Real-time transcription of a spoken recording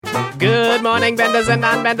Good morning, benders and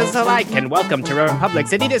non-benders alike, and welcome to Republic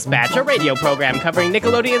City Dispatch, a radio program covering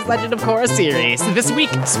Nickelodeon's Legend of Korra series. This week,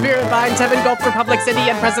 spirit vines have engulfed Republic City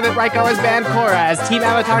and President Raikora's band Korra as Team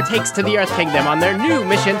Avatar takes to the Earth Kingdom on their new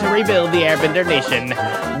mission to rebuild the Airbender Nation.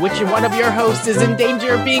 Which one of your hosts is in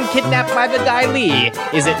danger of being kidnapped by the Dai Li?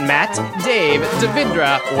 Is it Matt, Dave,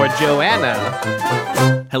 Devindra, or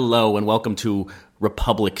Joanna? Hello, and welcome to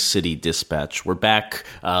Republic City Dispatch. We're back.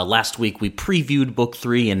 Last week we previewed Book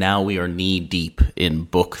 3, and now we are knee-deep in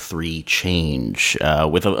Book 3 Change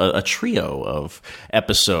with a trio of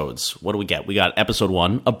episodes. What do we get? We got Episode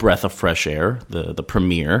 1, A Breath of Fresh Air, the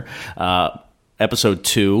premiere. Episode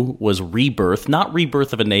 2 was Rebirth, not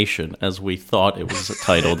Rebirth of a Nation, as we thought it was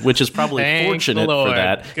titled, which is probably fortunate for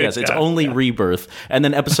that. Yes, it's only Rebirth. And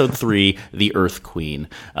then Episode 3, The Earth Queen.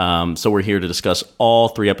 So we're here to discuss all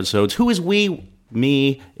three episodes. Who is we?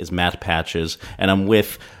 Me is Matt Patches, and I'm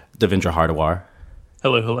with Devindra Hardawar.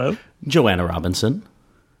 Hello, hello. Joanna Robinson.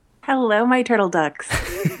 Hello, my turtle ducks.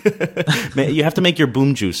 You have to make your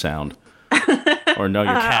boom juice sound. Or no,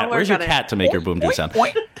 your cat. Where's your cat to make your boom juice sound?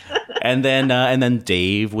 And then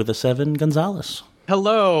Dave with a 7, Gonzalez.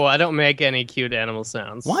 Hello, I don't make any cute animal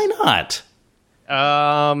sounds. Why not?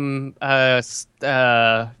 Not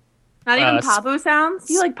even Pabu sounds?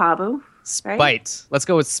 You like Pabu? Spite. Right? Let's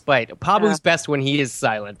go with Spite. Pabu's best when he is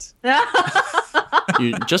silent.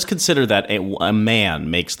 You just consider that a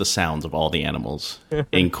man makes the sounds of all the animals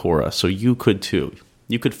in Korra, so you could too.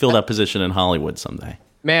 You could fill that position in Hollywood someday.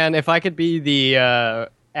 Man, if I could be the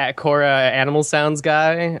Korra animal sounds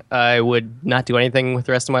guy, I would not do anything with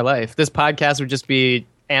the rest of my life. This podcast would just be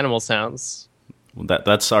animal sounds.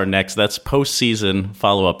 That's our next. That's post-season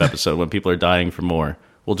follow-up episode when people are dying for more.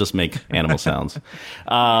 We'll just make animal sounds.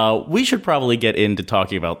 We should probably get into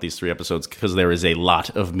talking about these three episodes because there is a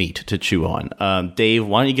lot of meat to chew on. Dave,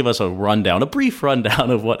 why don't you give us a brief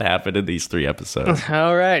rundown of what happened in these three episodes?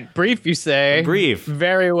 All right. Brief, you say? Brief.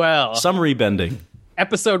 Very well. Summary bending.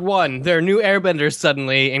 Episode 1. There are new airbenders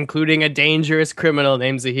suddenly, including a dangerous criminal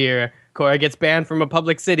named Zahir. Korra gets banned from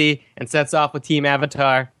Republic City and sets off with Team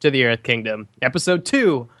Avatar to the Earth Kingdom. Episode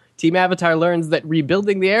 2. Team Avatar learns that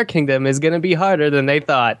rebuilding the Air Kingdom is going to be harder than they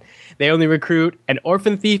thought. They only recruit an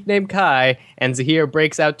orphan thief named Kai, and Zahir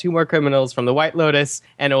breaks out 2 more criminals from the White Lotus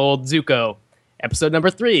and old Zuko. Episode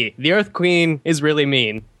number 3, the Earth Queen is really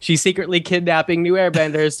mean. She's secretly kidnapping new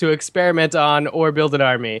airbenders to experiment on or build an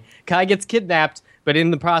army. Kai gets kidnapped, but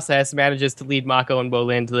in the process manages to lead Mako and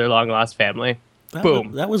Bolin to their long-lost family.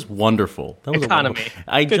 Boom. That was wonderful. That was economy.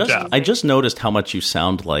 I just noticed how much you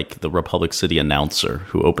sound like the Republic City announcer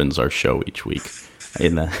who opens our show each week.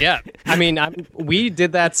 Yeah, I mean, we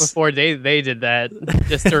did that before they did that,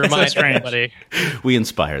 just to remind everybody. We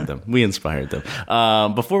inspired them.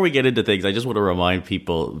 Before we get into things, I just want to remind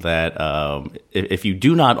people that if you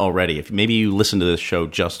do not already, if maybe you listen to this show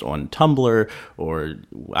just on Tumblr or,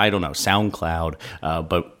 I don't know, SoundCloud,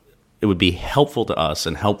 but it would be helpful to us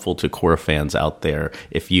and helpful to Korra fans out there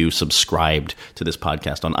if you subscribed to this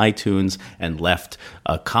podcast on iTunes and left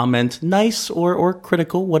a comment, nice or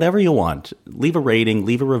critical, whatever you want. Leave a rating,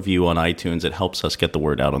 leave a review on iTunes. It helps us get the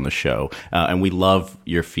word out on the show. And we love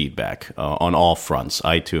your feedback on all fronts,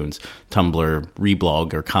 iTunes, Tumblr,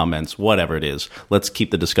 reblog, or comments, whatever it is. Let's keep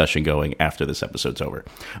the discussion going after this episode's over.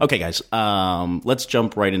 Okay, guys, let's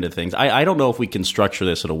jump right into things. I don't know if we can structure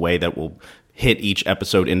this in a way that will hit each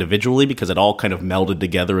episode individually because it all kind of melded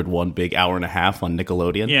together in one big hour and a half on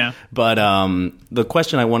Nickelodeon. Yeah. But the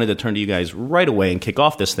question I wanted to turn to you guys right away and kick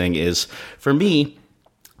off this thing is, for me,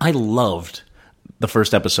 I loved the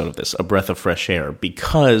first episode of this, A Breath of Fresh Air,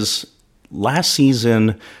 because last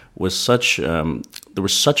season was there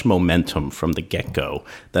was such momentum from the get-go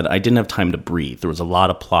that I didn't have time to breathe. There was a lot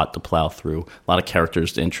of plot to plow through, a lot of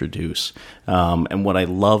characters to introduce. And what I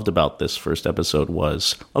loved about this first episode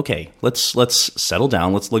was, okay, let's settle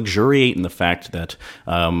down. Let's luxuriate in the fact that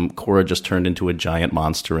Korra just turned into a giant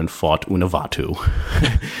monster and fought Unavatu.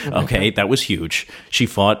 Okay, that was huge. She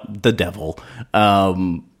fought the devil.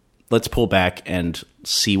 Let's pull back and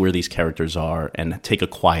see where these characters are and take a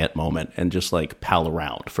quiet moment and just like pal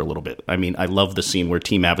around for a little bit. I mean, I love the scene where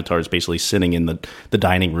Team Avatar is basically sitting in the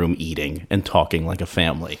dining room eating and talking like a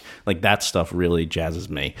family. Like, that stuff really jazzes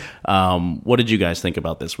me. What did you guys think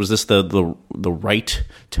about this? Was this the right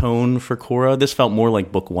tone for Korra? This felt more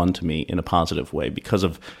like book 1 to me in a positive way because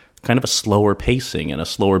of kind of a slower pacing and a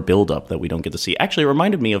slower build-up that we don't get to see. Actually, it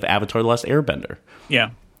reminded me of Avatar: The Last Airbender.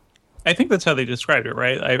 Yeah. I think that's how they described it,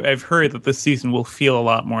 right? I've heard that this season will feel a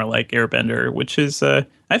lot more like Airbender, which is, I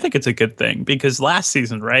I think it's a good thing because last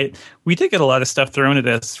season, right, we did get a lot of stuff thrown at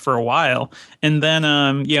us for a while. And then,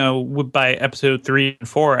 by episode 3 and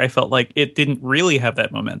 4, I felt like it didn't really have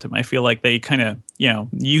that momentum. I feel like they kind of,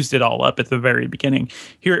 used it all up at the very beginning.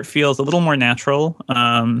 Here it feels a little more natural.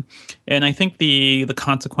 And I think the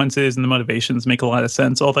consequences and the motivations make a lot of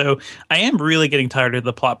sense. Although I am really getting tired of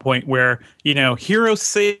the plot point where, hero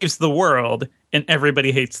saves the world and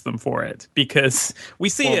everybody hates them for it, because we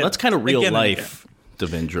see it. That's kind of real life,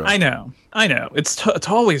 Devendra. I know. It's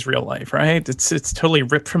always real life, right? It's totally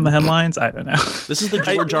ripped from the headlines. I don't know. This is the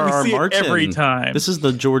George R. R. Martin every time. This is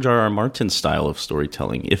the George R. R. Martin style of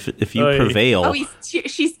storytelling. If you prevail,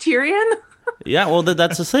 she's Tyrion. Yeah, well,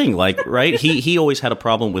 that's the thing. Like, right? He always had a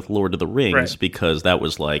problem with Lord of the Rings because that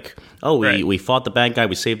was like, we fought the bad guy,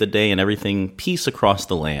 we saved the day, and everything, peace across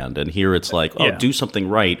the land. And here it's like, do something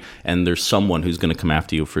right, and there's someone who's going to come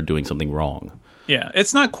after you for doing something wrong. Yeah,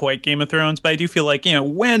 it's not quite Game of Thrones, but I do feel like,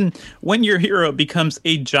 when your hero becomes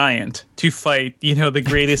a giant to fight, the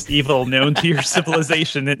greatest evil known to your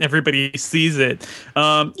civilization and everybody sees it,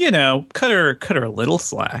 cut her a little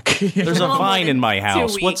slack. There's a vine in my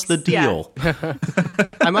house. What's the deal? Yeah.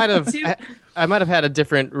 I might have had a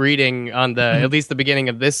different reading on at least the beginning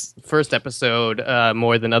of this first episode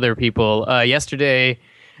more than other people. Yesterday,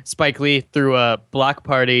 Spike Lee threw a block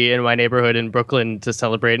party in my neighborhood in Brooklyn to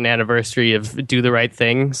celebrate an anniversary of Do the Right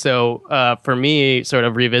Thing. So for me, sort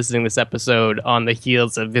of revisiting this episode on the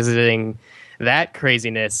heels of visiting that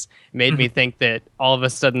craziness made me think that all of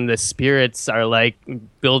a sudden the spirits are like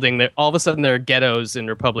building all of a sudden there are ghettos in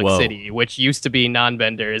Republic City, which used to be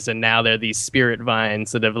non-benders, and now they're these spirit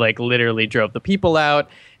vines that have like literally drove the people out,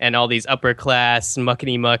 and all these upper class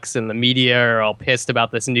muckety mucks in the media are all pissed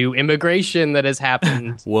about this new immigration that has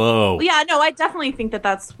happened. Whoa. Well, yeah, no, I definitely think that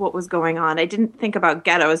that's what was going on. I didn't think about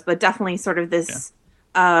ghettos, but definitely sort of this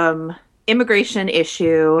immigration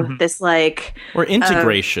issue, this like... Or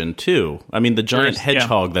integration, too. I mean, the giant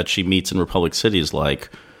hedgehog that she meets in Republic City is like,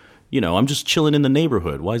 I'm just chilling in the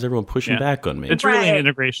neighborhood. Why is everyone pushing back on me? It's really an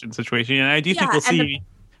integration situation, and I do think we'll see...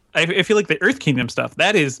 I feel like the Earth Kingdom stuff,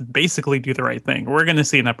 that is basically Do the Right Thing. We're going to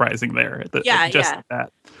see an uprising there. Like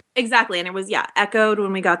that. Exactly. And it was, echoed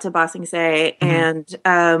when we got to Ba Sing Se. And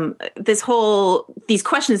these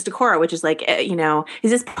questions to Korra, which is like,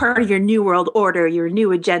 is this part of your new world order, your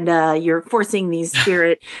new agenda? You're forcing these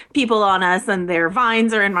spirit people on us, and their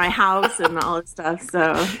vines are in my house and all this stuff.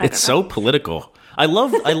 So it's so political. I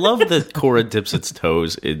love that Korra dips its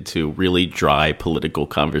toes into really dry political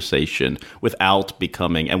conversation without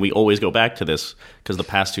becoming, and we always go back to this because the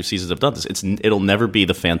past 2 seasons have done this. It'll never be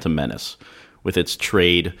the Phantom Menace with its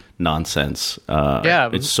trade nonsense.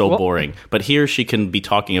 It's so boring. But here she can be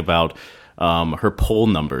talking about her poll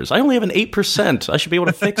numbers. I only have an 8%. I should be able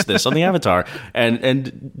to fix this on the Avatar.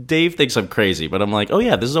 And Dave thinks I'm crazy, but I'm like, oh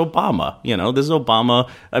yeah, this is Obama. This is Obama.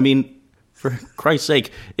 I mean, for Christ's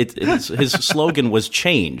sake, his slogan was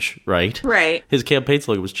change, right? Right. His campaign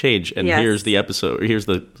slogan was change, and here's the episode. Here's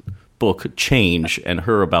the book, Change, and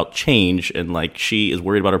her about change, and like she is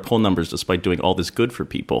worried about her poll numbers despite doing all this good for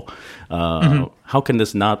people. How can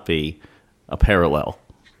this not be a parallel?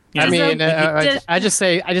 I mean, I just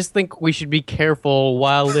think we should be careful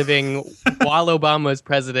while Obama is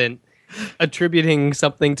president, attributing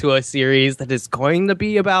something to a series that is going to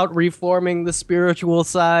be about reforming the spiritual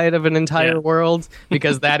side of an entire world,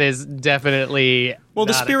 because that is definitely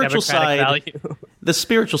the spiritual side. Value. The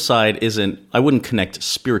spiritual side isn't. I wouldn't connect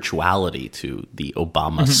spirituality to the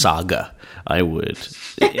Obama saga. I would.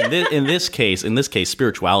 In this case,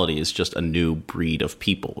 spirituality is just a new breed of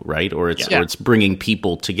people, right? Or it's bringing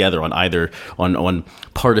people together on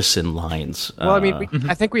partisan lines. Well, I mean,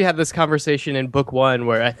 I think we had this conversation in book 1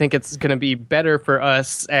 where I think it's going to be better for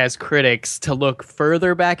us as critics to look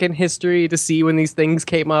further back in history to see when these things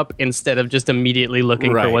came up instead of just immediately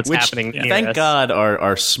looking for what's happening near us. Thank God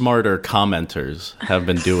our smarter commenters have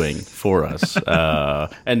been doing for us,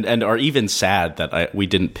 and are even sad that we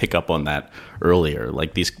didn't pick up on that earlier.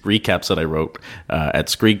 Like these recaps that I wrote at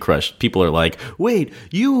Screen Crush, people are like, "Wait,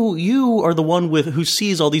 you are the one who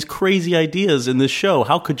sees all these crazy ideas in this show.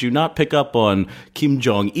 How could you not pick up on Kim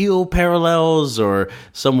Jong Il parallels?" Or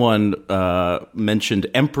someone mentioned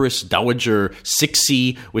Empress Dowager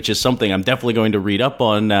Cixi, which is something I'm definitely going to read up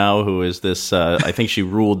on now. Who is this? I think she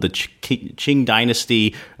ruled the Qing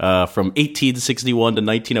Dynasty from 1861 to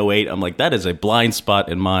 1908. I'm like, that is a blind spot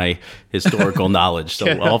in my historical knowledge, so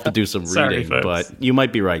I'll have to do some reading. But you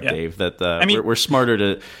might be right, Dave, that we're smarter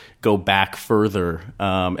to go back further.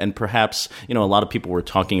 And perhaps, a lot of people were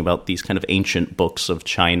talking about these kind of ancient books of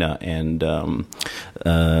China and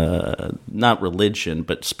not religion,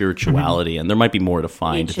 but spirituality. And there might be more to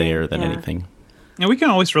find there than anything. And we can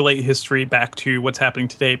always relate history back to what's happening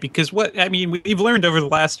today because we've learned over the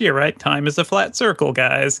last year, right? Time is a flat circle,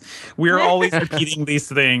 guys. We're always repeating these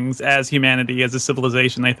things as humanity, as a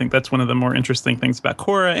civilization. I think that's one of the more interesting things about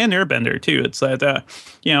Korra and Airbender, too. It's that,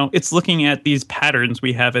 it's looking at these patterns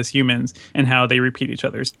we have as humans and how they repeat each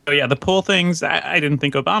other. So, yeah, the poll things, I didn't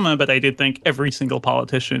think Obama, but I did think every single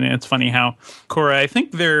politician. And it's funny how Korra, I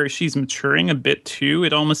think she's maturing a bit, too.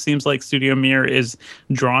 It almost seems like Studio Mir is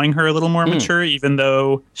drawing her a little more mature, even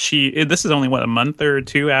though this is only a month or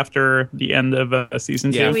two after the end of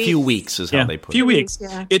season 2. Yeah, a few weeks is how they put it. A few weeks.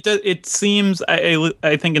 Yeah. It seems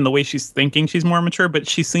I think in the way she's thinking she's more mature, but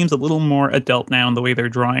she seems a little more adult now in the way they're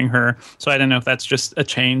drawing her. So I don't know if that's just a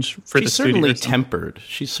change for the studio. She's certainly tempered.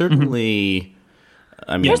 She's certainly.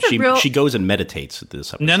 I mean, she goes and meditates at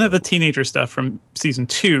this episode. None of the teenager stuff from season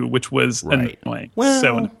 2, which was annoying.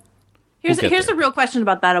 Well, Here's a real question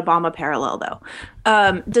about that Obama parallel, though.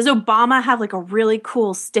 Does Obama have like a really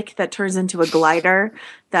cool stick that turns into a glider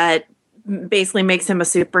that basically makes him a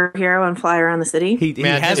superhero and fly around the city? He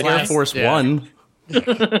has Air Force One.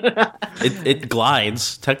 It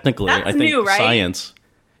glides, technically. That's I think new, right? Science.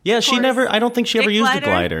 Yeah, I don't think she ever used a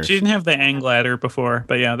glider. She didn't have the Ang-glider before,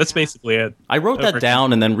 but yeah, that's basically it. I wrote that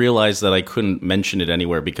down and then realized that I couldn't mention it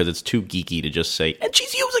anywhere because it's too geeky to just say, and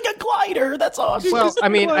she's using a glider. That's awesome. Well, I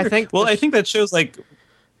mean, I think that shows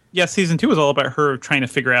season 2 was all about her trying to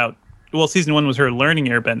figure out. Well, season 1 was her learning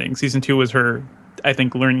airbending. Season 2 was her, I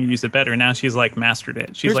think, learning to use it better. Now she's mastered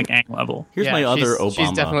it. She's Ang level. Here's my other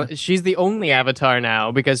Obama. She's the only Avatar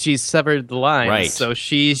now because she's severed the lines. Right. So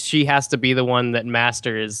she has to be the one that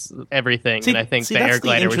masters everything. And I think the air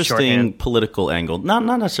glider was shorthand. Interesting political angle. Not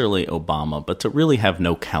necessarily Obama, but to really have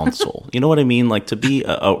no counsel. You know what I mean? Like to be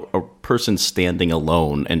a person standing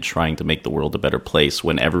alone and trying to make the world a better place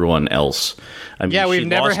when everyone else. I mean, we've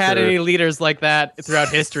never had any leaders like that throughout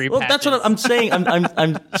history. Well, that's what I'm saying.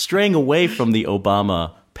 I'm straying away from the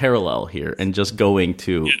Obama parallel here and just going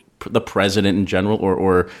to the president in general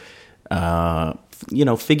or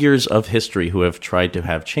figures of history who have tried to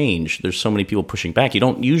have change. There's so many people pushing back. You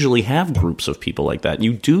don't usually have groups of people like that.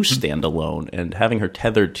 You do stand alone, and having her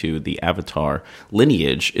tethered to the Avatar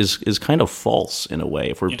lineage is kind of false in a way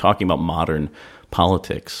if we're talking about modern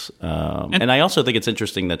politics. And I also think it's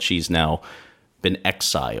interesting that she's now been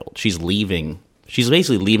exiled. She's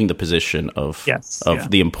basically leaving the position of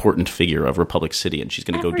the important figure of Republic City, and she's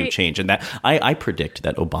going to go do change. And that I predict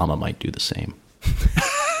that Obama might do the same.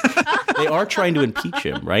 They are trying to impeach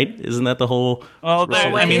him, right? Isn't that the whole? Well, of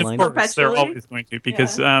course, they're always going to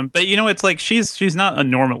because, but it's like she's not a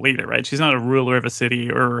normal leader, right? She's not a ruler of a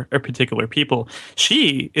city or a particular people.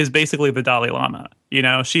 She is basically the Dalai Lama.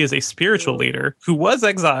 She is a spiritual leader who was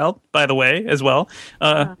exiled, by the way, as well,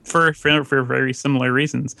 for very similar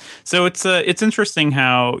reasons. So it's interesting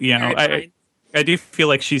how I do feel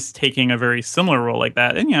like she's taking a very similar role like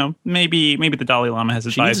that, and maybe the Dalai Lama has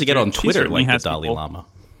advised. She needs to get on Twitter like the Dalai Lama.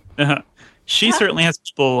 She certainly has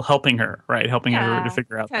people helping her, right? Helping her to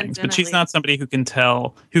figure out things. But she's not somebody who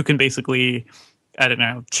can basically, I don't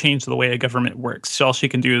know, change the way a government works. All she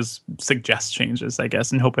can do is suggest changes, I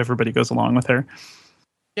guess, and hope everybody goes along with her.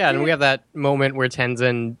 Yeah, and we have that moment where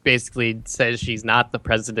Tenzin basically says she's not the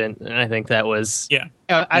president, and I think that was...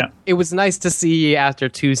 It was nice to see after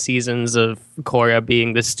 2 seasons of Korra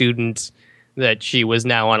being the student that she was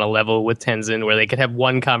now on a level with Tenzin where they could have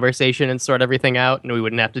one conversation and sort everything out, and we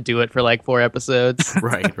wouldn't have to do it for 4 episodes.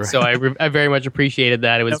 Right. So I very much appreciated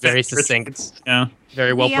that. It was very succinct. Yeah.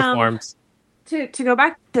 Very well performed. To go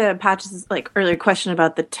back to Patch's earlier question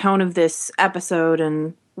about the tone of this episode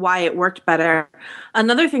and why it worked better,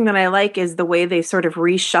 another thing that I like is the way they sort of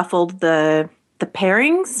reshuffled the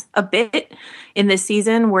pairings a bit in this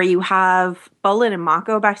season, where you have Bolin and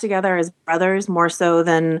Mako back together as brothers more so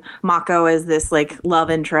than Mako as this love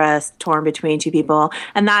interest torn between 2 people,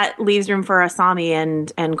 and that leaves room for Asami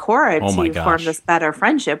and Korra to form this better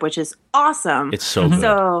friendship, which is awesome. It's so good.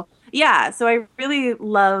 So I really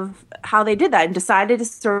love how they did that and decided to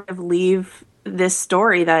sort of leave this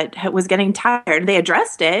story that was getting tired. They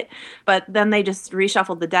addressed it, but then they just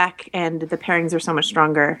reshuffled the deck, and the pairings are so much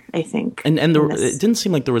stronger, I think. And it didn't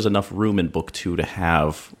seem like there was enough room in book 2 to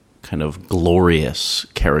have kind of glorious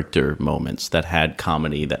character moments that had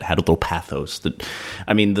comedy, that had a little pathos.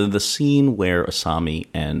 The scene where Asami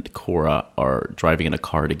and Korra are driving in a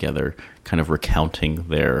car together, kind of recounting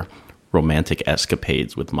their romantic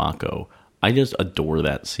escapades with Mako. I just adore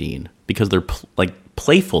that scene because they're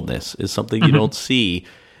playfulness is something you don't see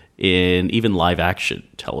in even live action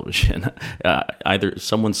television. Either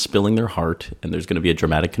someone's spilling their heart and there's going to be a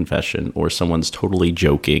dramatic confession, or someone's totally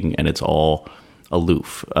joking and it's all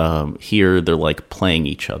aloof. Here they're playing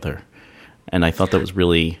each other. And I thought that was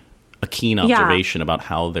really a keen observation about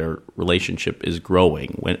how their relationship is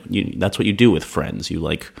growing. That's what you do with friends.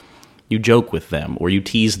 You joke with them, or you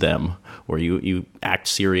tease them, or you act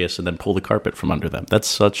serious and then pull the carpet from under them. That's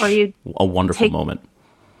such a wonderful moment.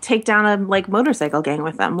 Take down a motorcycle gang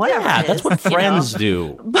with them, whatever. Yeah, that's what friends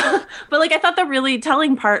do. But I thought the really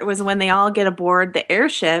telling part was when they all get aboard the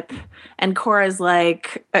airship and Korra's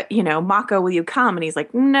like, Mako, will you come? And he's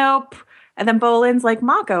like, nope. And then Bolin's like,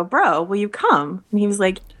 Mako, bro, will you come? And he was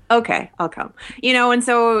like, okay, I'll come. And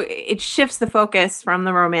so it shifts the focus from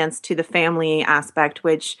the romance to the family aspect,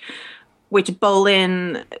 which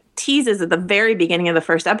Bolin teases at the very beginning of the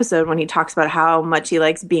first episode when he talks about how much he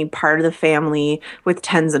likes being part of the family with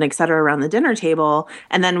Tenzin, et cetera, around the dinner table.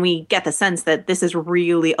 And then we get the sense that this is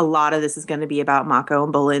really, a lot of this is going to be about Mako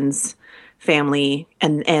and Bolin's family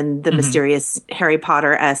and the mysterious Harry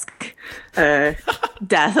Potter-esque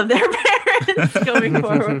death of their parents going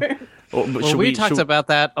forward. Well, we talked about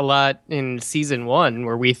that a lot in season 1,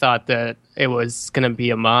 where we thought that it was going to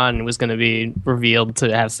be Amon was going to be revealed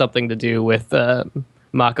to have something to do with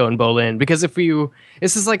Mako and Bolin. Because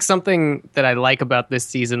this is like something that I like about this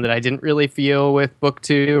season that I didn't really feel with book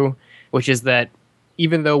 2, which is that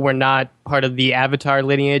even though we're not part of the Avatar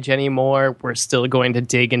lineage anymore, we're still going to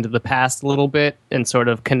dig into the past a little bit and sort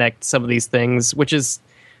of connect some of these things, which is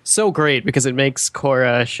so great because it makes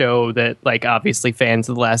Korra a show that, obviously fans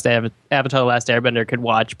of the last Avatar: The Last Airbender could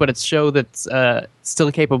watch, but it's a show that's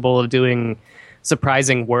still capable of doing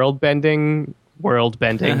surprising world building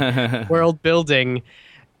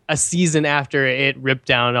a season after it ripped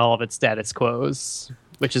down all of its status quos,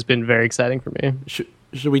 which has been very exciting for me.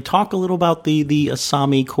 Should we talk a little about the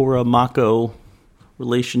Asami Korra Mako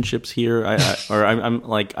relationships here? I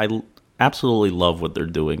absolutely love what they're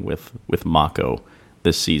doing with Mako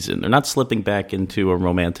this season. They're not slipping back into a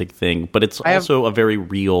romantic thing, but it's also a very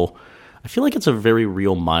real. I feel like it's a very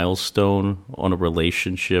real milestone on a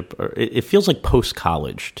relationship. It feels like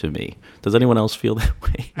post-college to me. Does anyone else feel that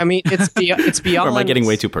way? I mean, it's beyond. Or am I getting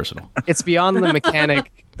way too personal? It's beyond the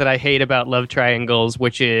mechanic that I hate about love triangles,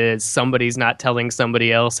 which is somebody's not telling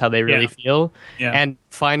somebody else how they really feel. Yeah. And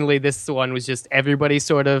finally, this one was just everybody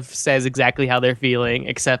sort of says exactly how they're feeling,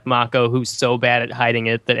 except Mako, who's so bad at hiding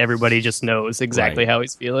it that everybody just knows exactly how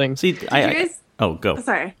he's feeling. See, go.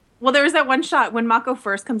 Sorry. Well, there was that one shot when Mako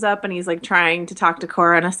first comes up and he's trying to talk to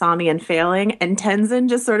Korra and Asami and failing, and Tenzin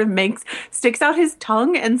just sort of sticks out his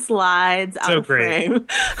tongue and slides out of frame.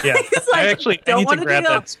 Yeah, I need to grab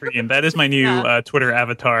that screen. That is my new Twitter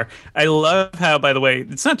avatar. I love how, by the way,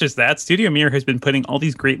 it's not just that. Studio Mir has been putting all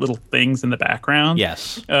these great little things in the background.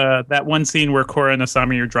 Yes. That one scene where Korra and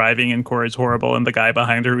Asami are driving and Korra's horrible and the guy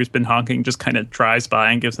behind her who's been honking just kind of drives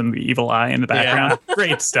by and gives them the evil eye in the background. Yeah.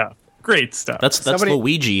 Great stuff. Great stuff. That's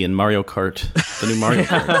Luigi in Mario Kart, the new Mario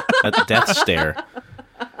Kart. That death stare.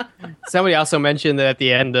 Somebody also mentioned that at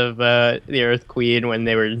the end of The Earth Queen, when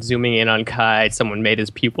they were zooming in on Kai, someone made his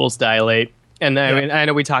pupils dilate. And I mean, I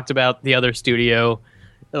know we talked about the other studio,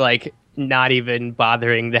 not even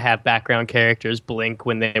bothering to have background characters blink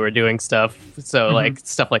when they were doing stuff. So,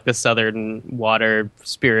 stuff like the Southern Water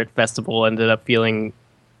Spirit Festival ended up feeling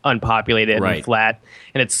unpopulated and flat.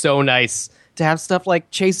 And it's so nice to have stuff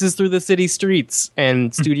like chases through the city streets,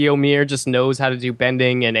 and Studio Mir just knows how to do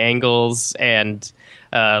bending and angles and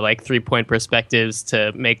 3-point perspectives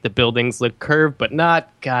to make the buildings look curved but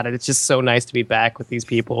not. God, it's just so nice to be back with these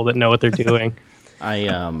people that know what they're doing.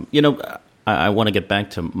 I want to get back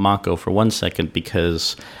to Mako for 1 second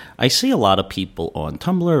because I see a lot of people on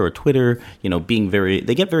Tumblr or Twitter,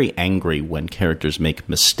 they get very angry when characters make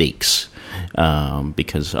mistakes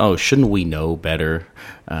because, shouldn't we know better?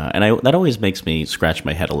 That always makes me scratch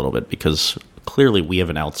my head a little bit because clearly we have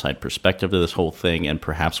an outside perspective to this whole thing, and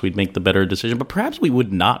perhaps we'd make the better decision, but perhaps we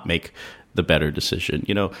would not make the better decision.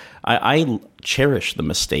 I cherish the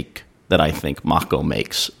mistake that I think Mako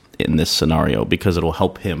makes in this scenario because it'll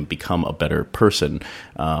help him become a better person.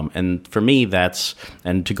 And for me,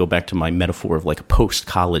 and to go back to my metaphor of a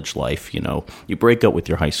post-college life, you break up with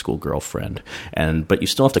your high school girlfriend, but you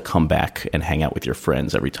still have to come back and hang out with your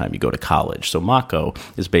friends every time you go to college. So Mako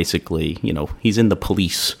is basically, he's in the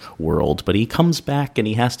police world, but he comes back and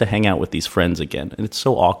he has to hang out with these friends again. And it's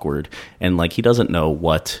so awkward. And he doesn't know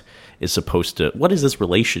what is this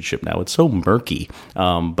relationship now? It's so murky.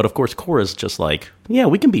 But of course, Korra's just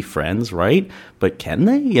we can be friends, right? But can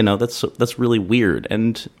they? That's really weird.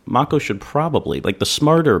 And Mako should probably, the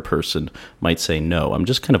smarter person might say, no, I'm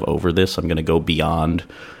just kind of over this. I'm going to go beyond.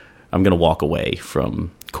 I'm going to walk away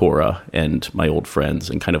from Korra and my old friends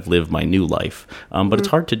and kind of live my new life. But it's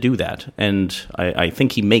hard to do that. And I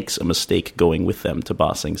think he makes a mistake going with them to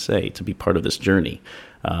Ba Sing Se to be part of this journey.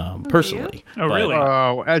 personally. Oh, really?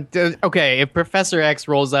 Okay. If Professor X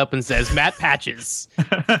rolls up and says, "Matt Patches,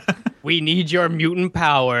 we need your mutant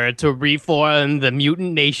power to reform the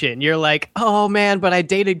mutant nation," you're like, "Oh man, but I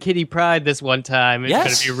dated Kitty Pryde this one time. It's Yes.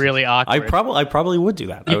 going to be really awkward." I probably would do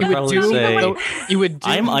that. I would probably say, you would do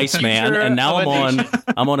I'm Iceman, and now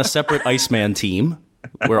I'm on a separate Iceman team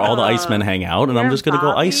where all the Icemen hang out, and I'm just going to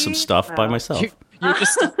go ice some stuff by myself. You're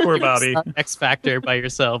just Poor Bobby. X Factor by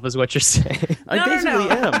yourself, is what you're saying. I basically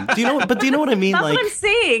am. Do you know what I mean? That's like, what I'm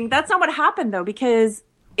saying. That's not what happened though, because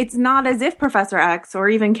it's not as if Professor X or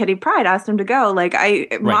even Kitty Pryde asked him to go. Like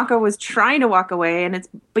Mako was trying to walk away, and it's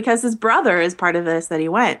because his brother is part of this that he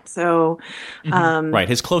went. So, right,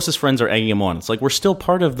 his closest friends are egging him on. It's like we're still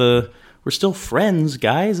friends,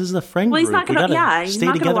 guys. This is a friend well, he's group. not going to. He's stay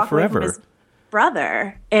not going to together walk forever. away from his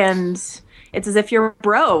brother, and it's as if your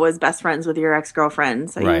bro was best friends with your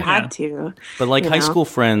ex-girlfriend, so Right. you had to. But like high know? school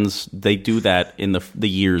friends, they do that in the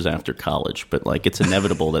years after college. But like it's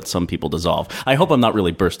inevitable that some people dissolve. I hope I'm not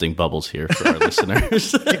really bursting bubbles here for our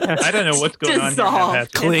listeners. I don't know what's going on Dissolve. here.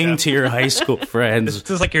 Cling to your high school friends.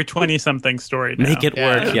 This is like your 20-something story now. Make it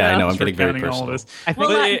work. Yeah, I know. I'm getting very Recounting all personal. this. I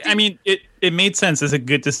think- But I mean, it made sense as a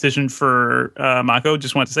good decision for Mako.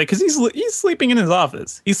 Just want to say, because he's sleeping in his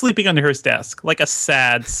office. He's sleeping under his desk like a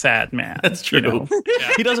sad man. That's true. You know?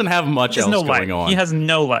 He doesn't have much He has else no going life. on. He has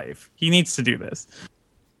no life. He needs to do this.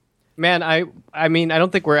 Man, I mean, I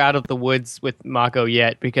don't think we're out of the woods with Mako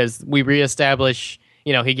yet, because we reestablish,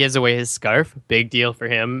 he gives away his scarf, big deal for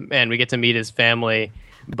him, and we get to meet his family.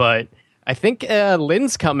 But I think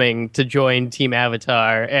Lynn's coming to join Team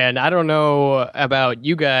Avatar, and I don't know about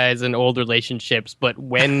you guys and old relationships, but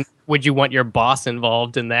when would you want your boss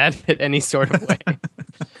involved in that in any sort of way?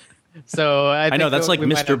 So I know think that's like we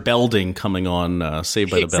might Mr. have- Belding coming on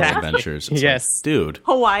Saved by the Bell Exactly. Adventures. It's Yes. like, dude,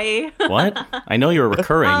 Hawaii. what? I know you're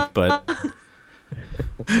recurring, but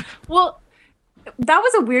Well, that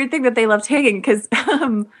was a weird thing that they left hanging, because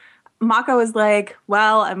Mako was like,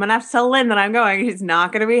 well, I'm going to have to tell Lynn that I'm going. He's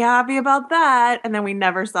not going to be happy about that. And then we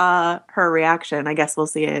never saw her reaction. I guess we'll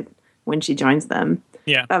see it when she joins them.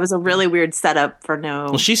 Yeah. That was a really weird setup for no.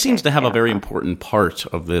 well, she seems to have a very important part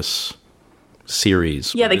of this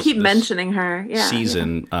series. Yeah, or they this- keep this mentioning her. Yeah.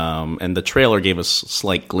 season, and the trailer gave us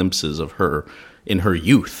slight glimpses of her in her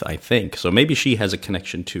youth, I think. So maybe she has a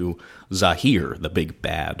connection to Zahir, the big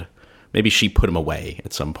bad. Maybe she put him away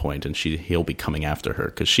at some point, and he'll be coming after her,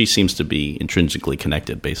 because she seems to be intrinsically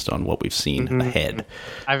connected based on what we've seen ahead.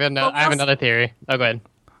 I have another theory. Oh, go ahead.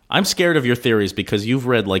 I'm scared of your theories because you've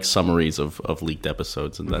read like summaries of leaked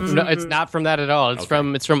episodes, and that's No, it's not from that at all. It's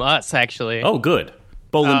from us, actually. oh good.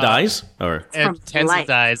 Bolin dies, or and from Tenzin life.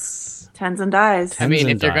 dies. Tenzin dies. I mean,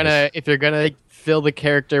 Tenzin if you're gonna fill the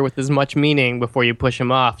character with as much meaning before you push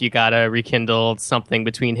him off, you gotta rekindle something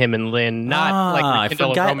between him and Lynn. Not I like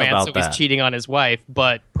rekindle a forgot romance about so he's that. cheating on his wife,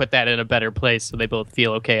 but put that in a better place so they both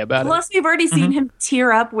feel okay about it. Plus, we've already seen him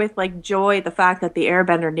tear up with like joy at the fact that the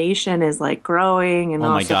Airbender Nation is like growing. And oh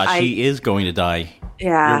my also, gosh, he is going to die.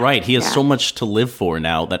 Yeah, You're right. He has yeah. so much to live for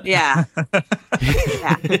now that Yeah.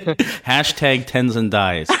 hashtag Tenzin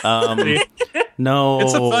dies. No,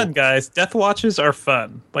 It's a fun, guys. Death watches are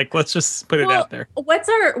fun. Like, let's just put it Well, out there. What's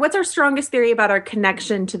our strongest theory about our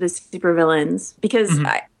connection to the supervillains? Because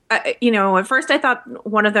I, at first I thought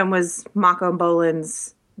one of them was Mako and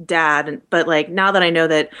Bolin's dad, but like now that I know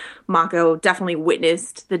that Mako definitely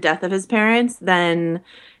witnessed the death of his parents, then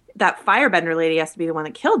that firebender lady has to be the one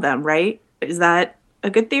that killed them, right? Is that a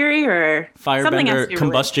good theory, or something has to Firebender, do with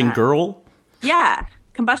combustion that? girl. Yeah,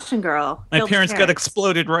 combustion girl. My killed his parents got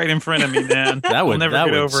exploded right in front of me, man. That would I'll never that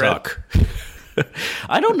get would over suck.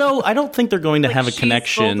 I don't know. I don't think they're going to Like have a she's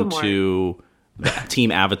connection Voldemort. to the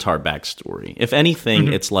Team Avatar backstory. If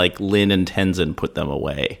anything, it's like Lin and Tenzin put them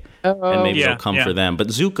away, and maybe Yeah, they'll come yeah. for them. But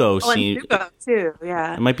Zuko Oh, and seems Zuko too.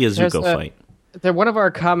 Yeah. it might be a There's Zuko a- fight. One of our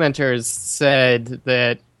commenters said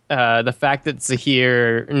that the fact that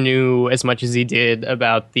Zahir knew as much as he did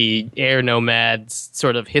about the air nomads'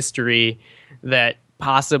 sort of history, that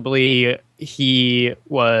possibly he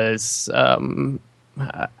was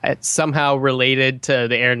somehow related to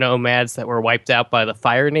the air nomads that were wiped out by the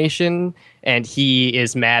Fire Nation, and he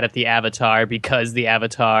is mad at the Avatar because the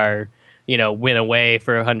Avatar, went away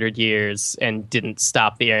for 100 years and didn't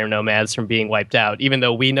stop the air nomads from being wiped out. Even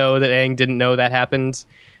though we know that Aang didn't know that happened,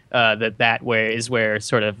 is where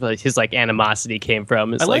sort of his like animosity came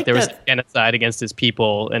from. It's I like like there was that- genocide against his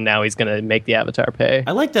people, and now he's going to make the Avatar pay.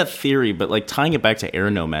 I like that theory, but like tying it back to air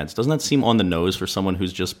nomads, doesn't that seem on the nose for someone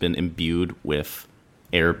who's just been imbued with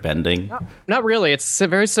air bending? Not really. It's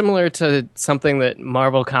very similar to something that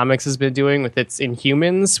Marvel Comics has been doing with its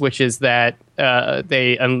Inhumans, which is that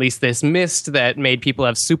they unleashed this mist that made people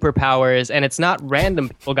have superpowers, and it's not random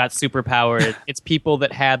people got superpowers. It's people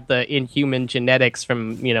that had the Inhuman genetics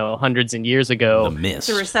from, hundreds of years ago. The mist.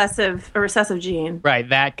 It's a recessive gene. Right,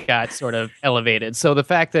 that got sort of elevated. So the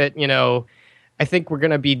fact that, I think we're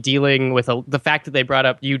going to be dealing with the fact that they brought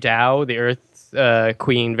up Yu Dao, the Earth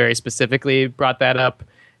Queen, very specifically brought that up,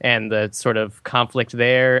 and the sort of conflict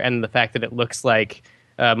there, and the fact that it looks like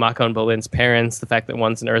Mako and Bolin's parents, the fact that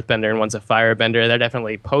one's an earthbender and one's a firebender, they're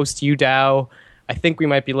definitely post Yu Dao. I think we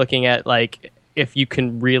might be looking at, like, if you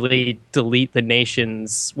can really delete the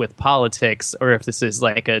nations with politics, or if this is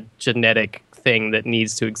like a genetic thing that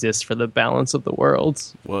needs to exist for the balance of the world.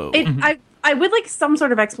 Whoa. I would like some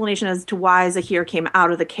sort of explanation as to why Zahir came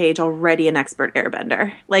out of the cage already an expert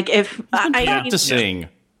airbender. Like, if Practicing.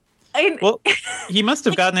 Well, he must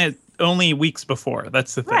have gotten it only weeks before.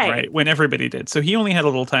 That's the thing, right? When everybody did. So he only had a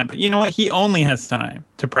little time. But you know what? He only has time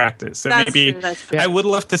to practice. So That's maybe true. I would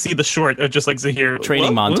love to see the short of just like Zahir.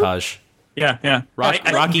 Training montage. Yeah.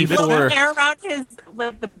 Rocky the IV. hair around his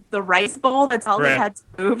the rice bowl. That's all he had to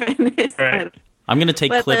move in his head. I'm going to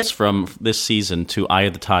take clips from this season to Eye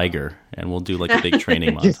of the Tiger, and we'll do like a big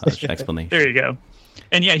training montage explanation. There you go.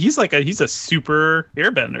 And yeah, he's a super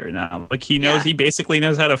airbender now. Like he basically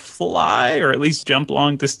knows how to fly or at least jump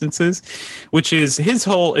long distances, which is his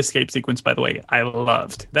whole escape sequence, by the way. I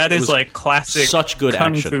loved. That is like classic such good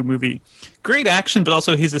kung action. fu movie. Great action, but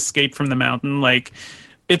also his escape from the mountain. Like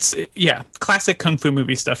it's classic kung fu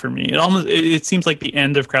movie stuff for me. It seems like the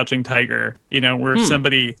end of Crouching Tiger, where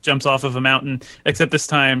somebody jumps off of a mountain, except this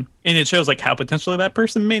time, and it shows like how potentially that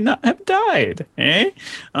person may not have died. It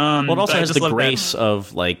also has the grace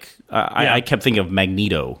of like I kept thinking of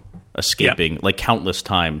Magneto escaping like countless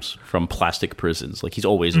times from plastic prisons. Like he's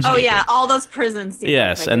always escaping. Oh yeah, all those prisons.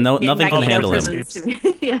 Yes, and nothing can handle him.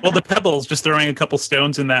 Well, the pebbles, just throwing a couple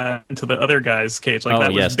stones into the other guy's cage, like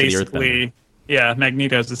that was basically. Yeah,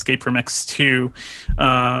 Magneto's escape from X2.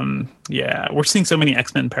 We're seeing so many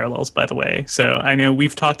X-Men parallels, by the way. So I know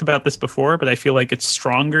we've talked about this before, but I feel like it's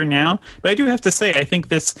stronger now. But I do have to say, I think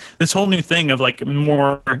this whole new thing of like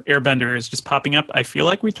more airbenders just popping up, I feel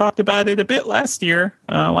like we talked about it a bit last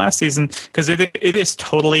season, because it is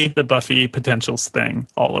totally the Buffy potentials thing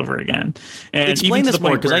all over again. And explain this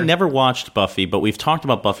more, because I never watched Buffy, but we've talked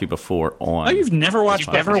about Buffy before on... Oh, you've never watched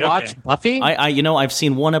Buffy? Never watched Buffy? I've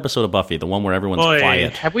seen one episode of Buffy, the one where everyone's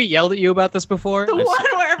quiet. Have we yelled at you about this before? The one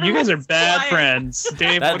where you guys are bad friends.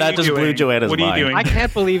 Dave, that just blew Joanna's mind. What are you doing? I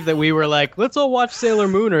can't believe that we were like, let's all watch Sailor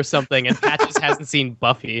Moon or something, and Patches hasn't seen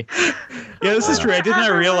Buffy. Yeah, this is true. I did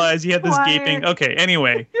not realize you had this gaping... Okay,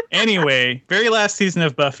 anyway, very last season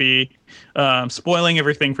of Buffy... spoiling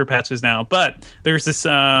everything for Patches now, but there's this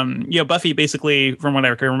Buffy basically, from what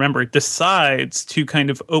I can remember, decides to kind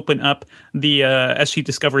of open up the as she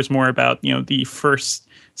discovers more about the first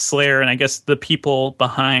Slayer and I guess the people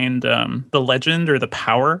behind the legend or the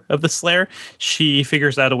power of the Slayer. She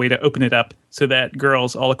figures out a way to open it up so that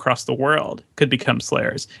girls all across the world could become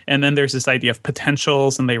Slayers. And then there's this idea of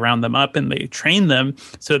potentials, and they round them up and they train them.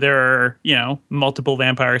 So there are, multiple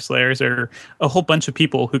vampire Slayers or a whole bunch of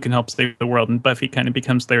people who can help save the world. And Buffy kind of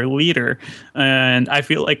becomes their leader. And I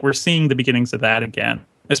feel like we're seeing the beginnings of that again,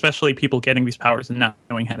 especially people getting these powers and not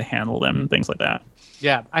knowing how to handle them and things like that.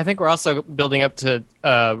 Yeah, I think we're also building up to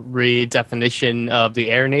a redefinition of the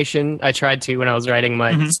Air Nation. I tried to, when I was writing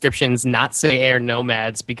my descriptions, not say Air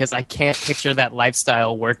Nomads, because I can't picture that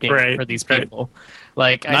lifestyle working for these people.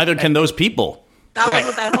 Like, neither can those people. That was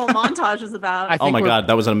what that whole montage was about. Oh my god,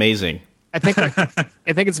 that was amazing. I think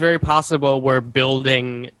it's very possible we're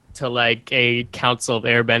building to like a council of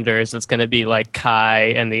airbenders that's going to be like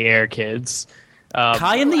Kai and the Air Kids.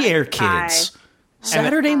 Kai and the Air Kids.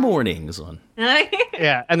 Saturday mornings on.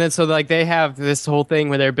 Yeah, and then so like they have this whole thing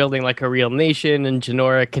where they're building like a real nation, and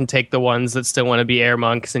Jinora can take the ones that still want to be air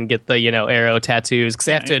monks and get the arrow tattoos, because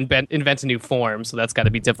they have to invent a new form, so that's got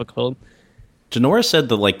to be difficult. Jinora said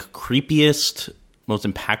the like creepiest, most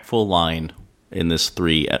impactful line in this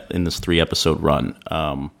three episode run.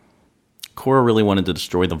 Korra really wanted to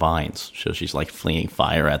destroy the vines, so she's like flinging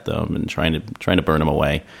fire at them and trying to burn them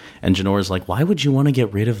away. And Jinora's like, "Why would you want to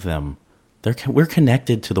get rid of them? We're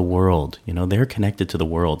connected to the world, they're connected to the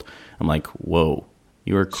world." I'm like, whoa,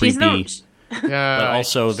 you are creepy, but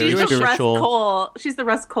also very spiritual. She's the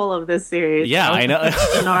Russ Cole of this series. Yeah, I know.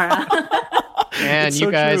 And you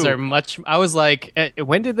guys are much... I was like,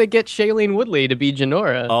 when did they get Shailene Woodley to be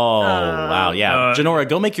Jinora? Oh, wow, yeah. Jinora,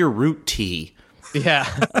 go make your root tea. Yeah.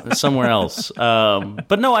 Somewhere else.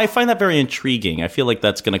 But no, I find that very intriguing. I feel like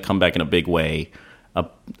that's going to come back in a big way.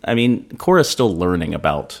 I mean, Korra's still learning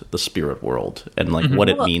about the spirit world and like what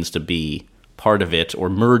it means to be part of it or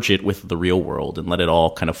merge it with the real world and let it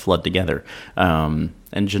all kind of flood together. And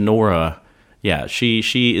Jinora, yeah,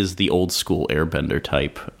 she is the old school airbender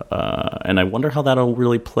type, and I wonder how that'll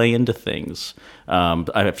really play into things.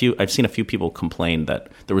 I've seen a few people complain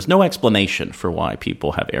that there was no explanation for why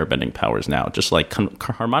people have airbending powers now, just like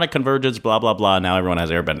harmonic convergence, blah blah blah. Now everyone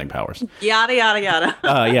has airbending powers. Yada yada yada.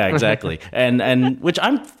 Yeah, exactly, and which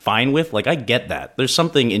I'm fine with. Like I get that. There's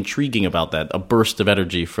something intriguing about that. A burst of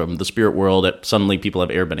energy from the spirit world that suddenly people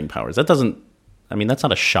have airbending powers. That doesn't. I mean, that's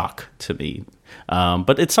not a shock to me.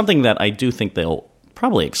 But it's something that I do think they'll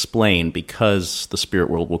probably explain because the spirit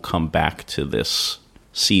world will come back to this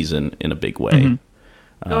season in a big way,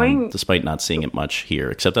 despite not seeing it much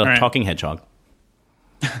here, except a talking hedgehog.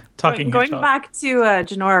 Going back to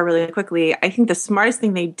Jinora really quickly, I think the smartest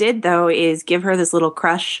thing they did though is give her this little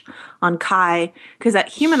crush on Kai, because that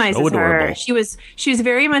humanizes her. She was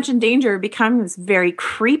very much in danger of becoming this very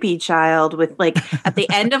creepy child with like at the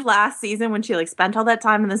end of last season when she like spent all that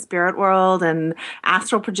time in the spirit world and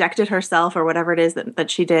astral projected herself or whatever it is that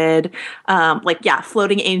she did.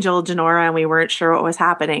 Floating angel Jinora, and we weren't sure what was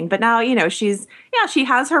happening. But now, she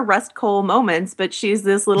has her Rust Cole moments, but she's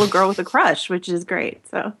this little girl with a crush, which is great.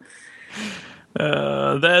 So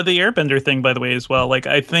the airbender thing, by the way, as well, like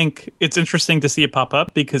I think it's interesting to see it pop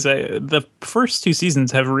up because the first 2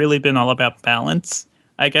 seasons have really been all about balance,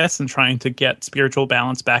 I guess, and trying to get spiritual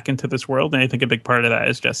balance back into this world. And I think a big part of that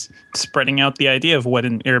is just spreading out the idea of what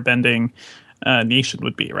an airbending nation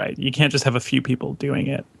would be, right? You can't just have a few people doing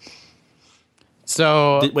it.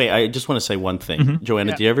 So wait, I just want to say one thing.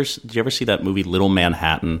 Joanna, did you ever see that movie Little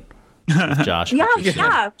Manhattan? With Josh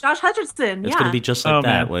Hutcherson. Josh Hutcherson. It's going to be just like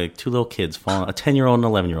that. Man. Like 2 little kids, a 10-year-old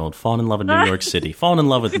and 11-year-old, falling in love in New York City, falling in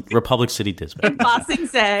love with Republic City Dispatch. Ba Sing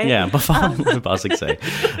Se. Yeah, but falling in love with Ba Sing Se.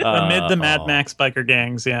 Amid the Mad Max biker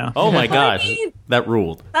gangs, yeah. Oh my gosh, that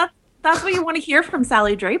ruled. That's what you want to hear from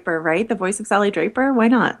Sally Draper, right? The voice of Sally Draper. Why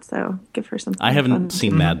not? So give her something. I haven't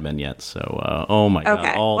seen Mad Men yet, so oh my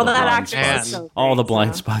god, all the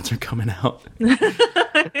blind spots are coming out.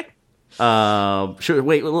 Sure.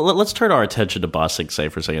 Wait. Let's turn our attention to Ba Sing Se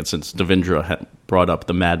for a second, since Devindra had brought up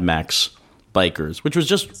the Mad Max bikers, which was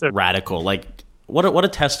just radical. Like, what a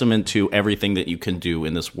testament to everything that you can do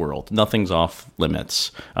in this world. Nothing's off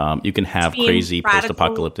limits. You can have crazy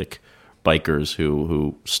post-apocalyptic bikers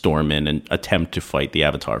who storm in and attempt to fight the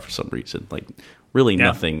Avatar for some reason. Like, really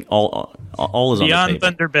nothing. All is beyond on the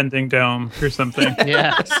table. Thunderbending Dome or something.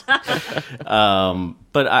 Yes.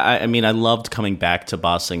 But I mean, I loved coming back to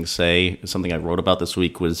Ba Sing Se. Something I wrote about this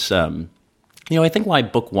week was, I think why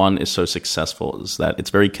book 1 is so successful is that it's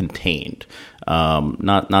very contained.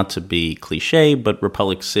 Not to be cliche, but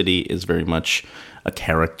Republic City is very much a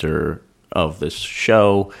character of this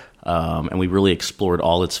show. And we really explored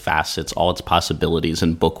all its facets, all its possibilities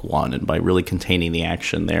in book 1. And by really containing the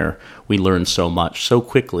action there, we learned so much so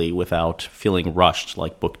quickly without feeling rushed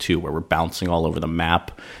like book 2, where we're bouncing all over the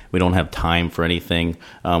map. We don't have time for anything.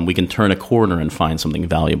 We can turn a corner and find something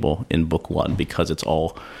valuable in book 1 because it's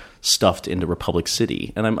all stuffed into Republic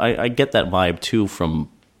City. And I get that vibe, too,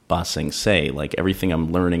 from Ba Sing Se. Like, everything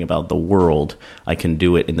I'm learning about the world, I can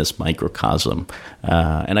do it in this microcosm.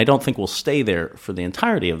 And I don't think we'll stay there for the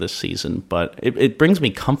entirety of this season, but it brings me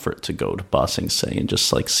comfort to go to Ba Sing Se and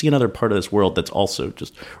just like see another part of this world that's also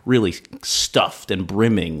just really stuffed and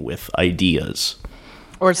brimming with ideas.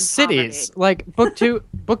 Or cities. Like book two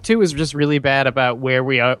is just really bad about where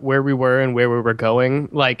we were and where we were going.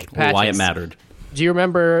 Like, Patches, why it mattered. Do you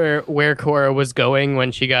remember where Korra was going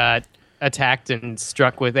when she got attacked and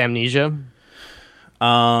struck with amnesia?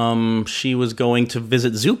 She was going to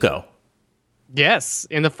visit Zuko. Yes,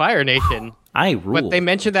 in the Fire Nation. I rule. But they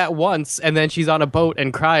mentioned that once, and then she's on a boat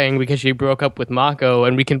and crying because she broke up with Mako,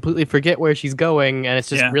 and we completely forget where she's going, and it's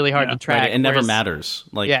just really hard to track. Right, it never matters.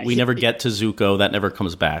 Like, we never get to Zuko. That never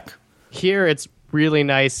comes back. Here, it's really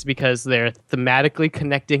nice because they're thematically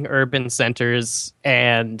connecting urban centers,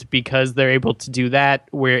 and because they're able to do that,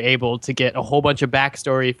 we're able to get a whole bunch of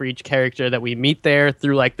backstory for each character that we meet there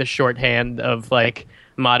through like the shorthand of like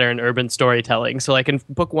modern urban storytelling. So like in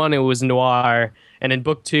book 1 it was noir, and in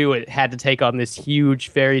book 2 it had to take on this huge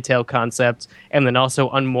fairy tale concept and then also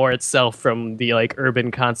unmoor itself from the like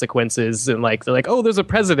urban consequences, and like they're like, oh, there's a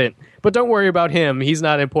president, but don't worry about him, he's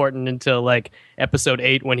not important until like episode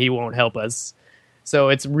 8 when he won't help us. So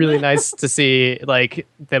it's really nice to see like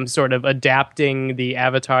them sort of adapting the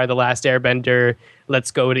Avatar, The Last Airbender,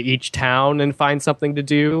 let's go to each town and find something to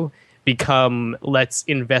do, become let's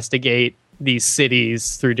investigate these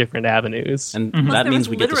cities through different avenues. And that means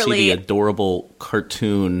we get to see the adorable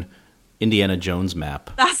cartoon Indiana Jones map.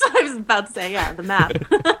 That's what I was about to say. Yeah, the map.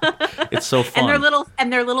 It's so fun.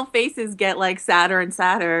 and their little faces get like sadder and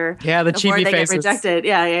sadder. Yeah, the before chibi they faces. get rejected.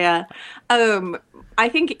 Yeah. I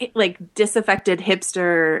think like disaffected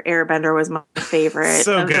hipster Airbender was my favorite.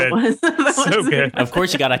 So of the good. ones- the So ones- good. Of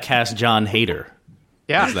course, you got to cast John Hader.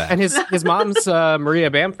 Yeah, Who's that? and his mom's Maria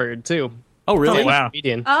Bamford too. Oh, really? Oh, wow.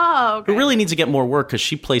 Comedian. Oh, okay. Who really needs to get more work because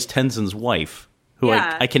she plays Tenzin's wife, who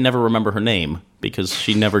Yeah. I can never remember her name because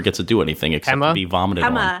she never gets to do anything except Emma? to be vomited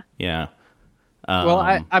on. Emma. Yeah. Well,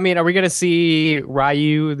 I mean, are we going to see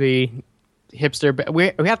Ryu, the hipster?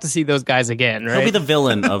 We have to see those guys again, right? He'll be the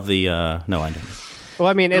villain of the. No, I don't. Well,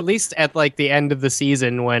 I mean, at least at like the end of the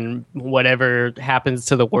season, when whatever happens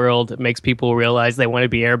to the world makes people realize they want to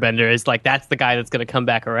be airbenders, like that's the guy that's going to come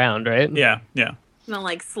back around, right? Yeah. Gonna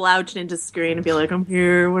like slouch into screen and be like, I'm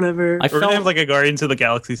here, whatever. I We're gonna felt have like a Guardians of the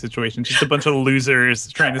Galaxy situation, just a bunch of losers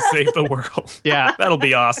trying to save the world. Yeah. That'll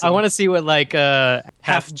be awesome. I want to see what like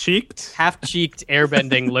half-cheeked. half-cheeked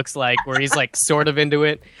airbending looks like, where he's like sort of into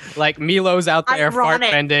it. Like Milo's out there fart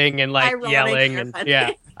Ironic. bending and like Ironic yelling, and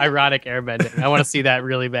airbending. ironic airbending. I want to see that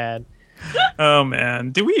really bad. Oh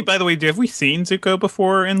man, by the way, have we seen Zuko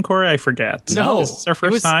before in Korra? I forget. No, Is this our it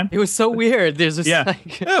first was, time? It was so weird. There's just Yeah.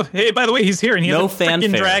 like, Oh, hey, by the way, he's here and he No has a freaking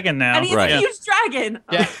fanfare. dragon now. and he's Right. a huge dragon.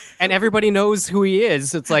 yeah, and everybody knows who he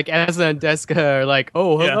is. It's like Ezra and Deska are like,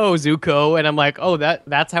 "Oh, hello, Zuko," and I'm like, "Oh,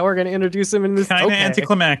 that's how we're gonna introduce him in this." Kind of Okay.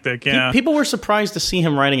 anticlimactic, yeah. People were surprised to see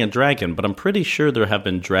him riding a dragon, but I'm pretty sure there have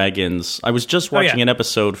been dragons. I was just watching yeah. an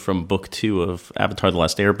episode from Book 2 of Avatar: The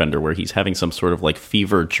Last Airbender where he's having some sort of like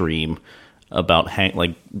fever dream about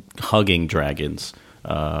hugging dragons.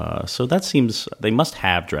 So that seems they must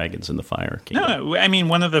have dragons in the Fire Kingdom. No, I mean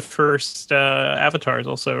one of the first avatars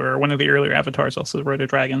also, or one of the earlier avatars also rode a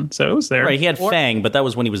dragon, so it was there. Right, he had Fang, but that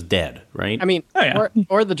was when he was dead, right? I mean, Oh, yeah.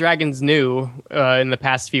 or the dragons knew in the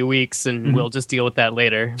past few weeks, and we'll just deal with that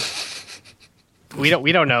later. We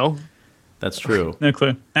don't know. That's true. No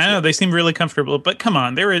clue. I don't know. They seem really comfortable, but come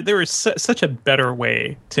on, there was such a better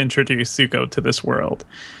way to introduce Zuko to this world.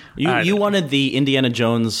 You wanted the Indiana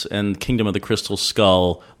Jones and Kingdom of the Crystal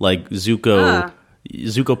Skull, like Zuko.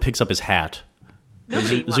 Zuko picks up his hat.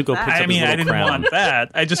 Nobody wants Zuko that. picks I up mean, his I little didn't crown. want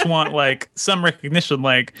that. I just want like some recognition,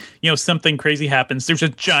 like something crazy happens. There's a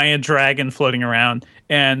giant dragon floating around,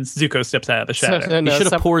 and Zuko steps out of the shadow. You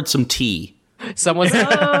should have poured some tea. Someone's.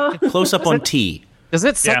 Close up on tea. Does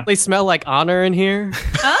it suddenly smell like honor in here?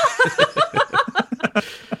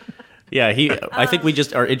 Yeah, I think we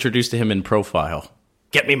just are introduced to him in profile.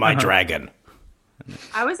 Get me my dragon.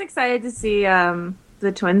 I was excited to see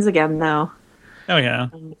the twins again, though. Oh yeah,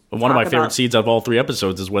 One of my Talk favorite about- scenes of all 3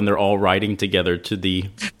 episodes is when they're all riding together to the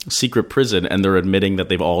secret prison and they're admitting that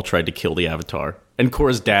they've all tried to kill the Avatar. And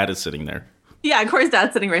Korra's dad is sitting there. Yeah, Korra's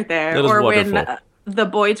dad's sitting right there. That is or wonderful. when the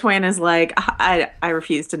boy twin is like, I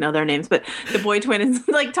refuse to know their names, but the boy twin is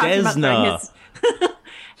like talking about throwing his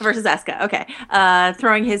versus Eska. Okay,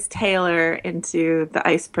 throwing his tailor into the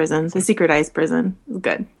ice prison, the secret ice prison. It was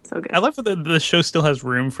good, so good. I love that the show still has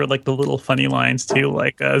room for like the little funny lines too.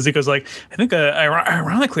 Like Zuko's like, I think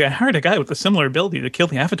ironically, I hired a guy with a similar ability to kill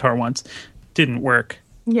the Avatar once. Didn't work.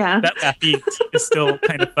 Yeah, That beat is still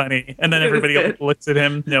kind of funny, and then It was everybody good. looks at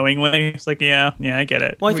him knowingly. It's like, yeah, I get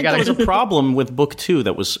it. Well, I think gotta- that was a problem with Book 2.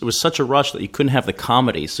 It was such a rush that you couldn't have the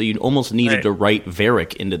comedy, so you almost needed Right. to write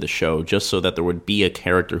Varric into the show just so that there would be a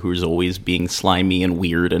character who's always being slimy and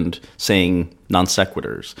weird and saying non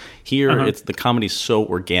sequiturs. Here, it's the comedy's so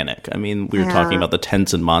organic. I mean, we were talking about the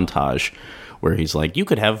Tenzin montage where he's like, you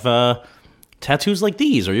could have tattoos like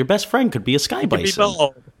these, or your best friend could be a sky Be bison.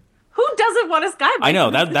 bald. who doesn't want a sky bison? I know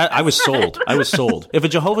that I was sold. I was sold. If a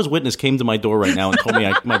Jehovah's Witness came to my door right now and told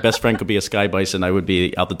me my best friend could be a sky bison, I would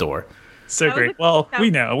be out the door. So That was great. a- Well, that- we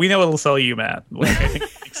know it'll sell you, Matt. Like, I think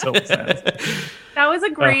it makes total sense. That was a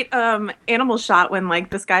great animal shot when like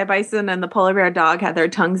the sky bison and the polar bear dog had their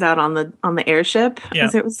tongues out on the airship Yeah.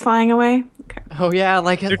 as it was flying away. Okay. Oh yeah,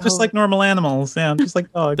 like They're just like normal animals, yeah, just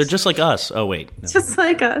like dogs. They're just like us. Oh wait, no. Just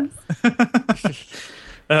like us.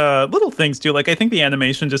 Little things too. Like I think the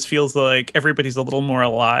animation just feels like everybody's a little more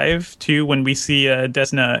alive too. When we see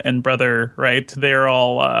Desna and brother, right? They're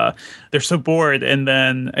all they're so bored, and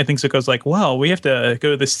then I think Zuko's like, "Well, we have to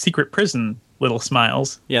go to this secret prison." Little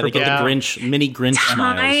smiles. Yeah, they get Yeah. the Grinch, mini Grinch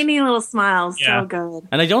smiles. Tiny little smiles. Yeah. So good.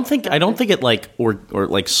 And I don't think it like or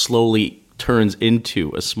like slowly turns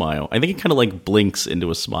into a smile. I think it kind of like blinks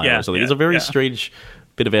into a smile. Yeah, or something. yeah, It's a very yeah. strange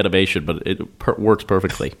bit of animation, but it works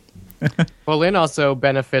perfectly. Well, Lynn also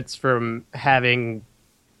benefits from having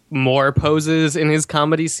more poses in his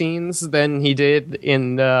comedy scenes than he did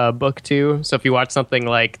in book 2. So if you watch something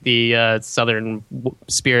like the Southern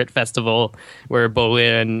Spirit Festival, where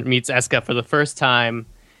Bolin meets Eska for the first time,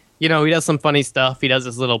 he does some funny stuff. He does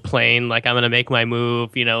this little plain, like, I'm going to make my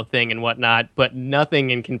move, thing and whatnot, but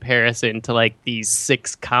nothing in comparison to, like, these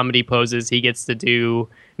 6 comedy poses he gets to do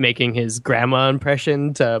making his grandma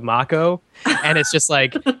impression to Mako. And it's just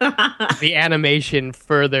like the animation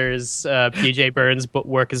furders PJ Burns'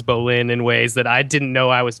 work as Bolin in ways that I didn't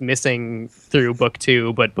know I was missing through book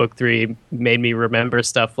 2, but book 3 made me remember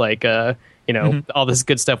stuff like, all this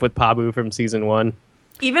good stuff with Pabu from season 1.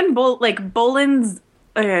 Even Bolin's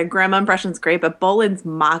grandma impression's great, but Bolin's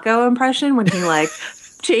Mako impression when he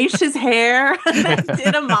changed his hair and then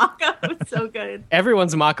did a Mako, it's so good.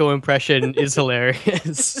 Everyone's Mako impression is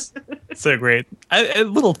hilarious. So great.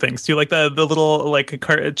 Little things too, like the little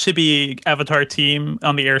chibi Avatar team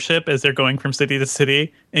on the airship as they're going from city to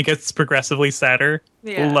city. It gets progressively sadder.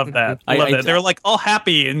 Yeah. Love that. Love that. They're all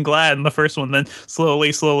happy and glad in the first one, then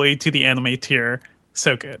slowly to the anime tier.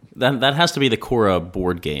 So good. That has to be the Korra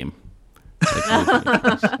board game.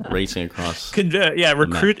 Racing across.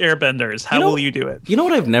 Recruit airbenders. How will you do it? You know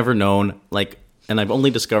what I've never known? And I've only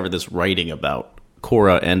discovered this writing about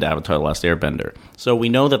Korra and Avatar: The Last Airbender. So we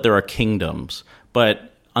know that there are kingdoms,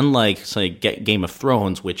 but unlike, say, Game of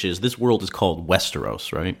Thrones, which is, this world is called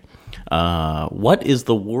Westeros, right? What is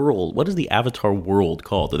the world? What is the Avatar world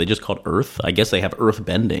called? Are they just called Earth? I guess they have Earth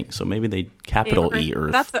bending, so maybe they capital E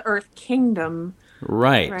Earth. That's the Earth Kingdom.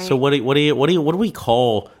 Right. So what do we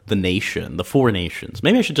call the nation, the 4 nations?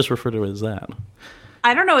 Maybe I should just refer to it as that.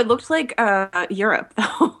 I don't know. It looked like Europe,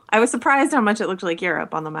 though. I was surprised how much it looked like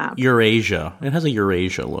Europe on the map. Eurasia. It has a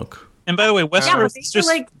Eurasia look. And by the way, Westeros is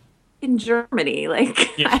just in Germany.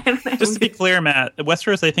 Just to be clear, Matt,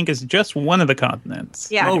 Westeros, I think, is just one of the continents.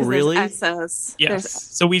 Yeah. Oh, really? Essos. Yes.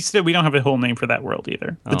 So we don't have a whole name for that world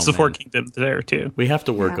either. It's the 4 kingdoms there too. We have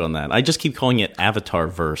to work on that. I just keep calling it Avatar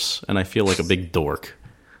verse, and I feel like a big dork.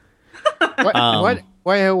 What?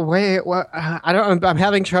 Wait. What? I don't. I'm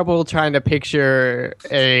having trouble trying to picture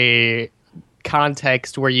a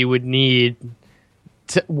context where you would need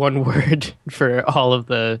one word for all of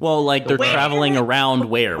the. Well, they're traveling around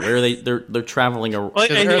where? Where are they? They're traveling across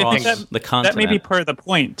the continent. That may be part of the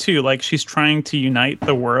point too. She's trying to unite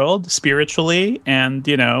the world spiritually and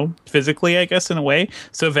physically, I guess, in a way.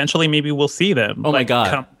 So eventually, maybe we'll see them. Oh my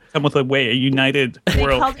God! Come with a united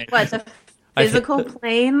world. Called it, what, the physical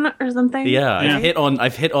plane or something? Yeah,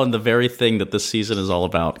 I've hit on the very thing that this season is all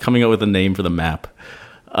about. Coming up with a name for the map.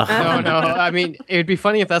 No. I mean, it would be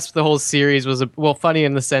funny if that's the whole series was. Funny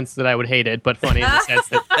in the sense that I would hate it, but funny in the sense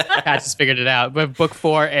that Pat just figured it out. But book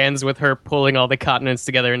 4 ends with her pulling all the continents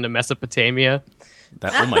together into Mesopotamia.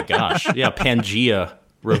 Oh my gosh! Yeah, Pangea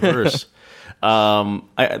reverse.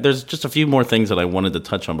 There's just a few more things that I wanted to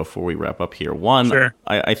touch on before we wrap up here. One, sure.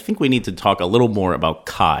 I think we need to talk a little more about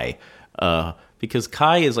Kai, because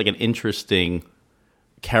Kai is an interesting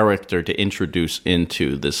character to introduce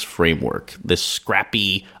into this framework. This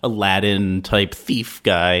scrappy Aladdin type thief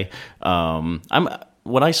guy.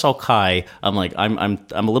 When I saw Kai, I'm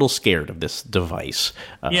a little scared of this device.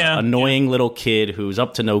 Annoying little kid who's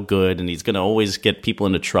up to no good, and he's going to always get people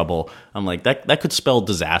into trouble. I'm like, that could spell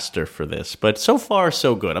disaster for this. But so far,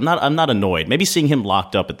 so good. I'm not annoyed. Maybe seeing him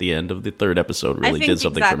locked up at the end of the 3rd episode really did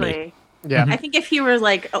something for me. Yeah, I think if he were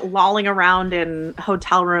lolling around in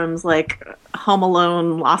hotel rooms like Home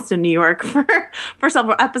Alone, Lost in New York for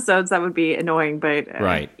several episodes, that would be annoying. But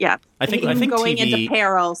right, yeah, I think going TV, into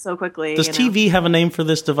peril so quickly. Does TV have a name for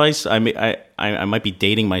this device? I might be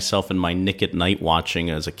dating myself in my Nick at Night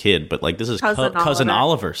watching as a kid, but this is Cousin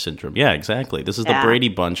Oliver syndrome. Yeah, exactly. This is the Brady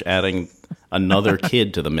Bunch adding another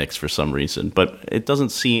kid to the mix for some reason, but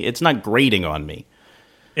it's not grating on me.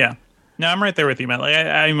 Yeah. No, I'm right there with you, Matt.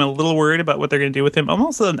 I'm a little worried about what they're going to do with him.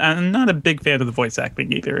 I'm not a big fan of the voice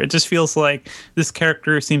acting either. It just feels like this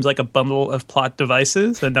character seems like a bundle of plot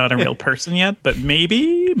devices and not a real person yet. But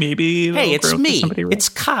maybe. Hey, it's me. It's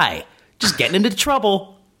Kai. Just getting into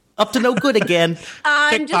trouble. Up to no good again.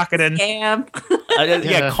 I'm just a scamp.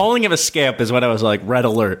 Calling him a scamp is what I was like, red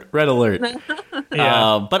alert.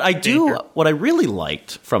 Yeah. But what I really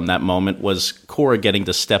liked from that moment was Korra getting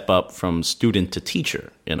to step up from student to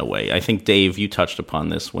teacher in a way. I think, Dave, you touched upon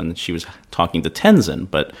this when she was talking to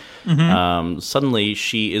Tenzin, but suddenly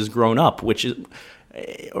she is grown up, which is,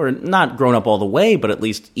 or not grown up all the way, but at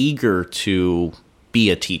least eager to be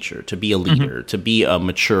a teacher, to be a leader, to be a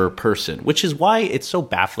mature person, which is why it's so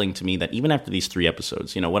baffling to me that even after these 3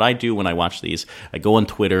 episodes, what I do when I watch these, I go on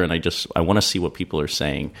Twitter and I want to see what people are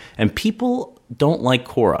saying. And people don't like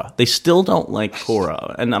Korra. They still don't like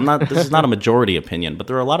Korra. And this is not a majority opinion, but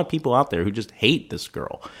there are a lot of people out there who just hate this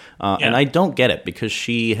girl. And I don't get it because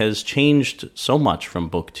she has changed so much from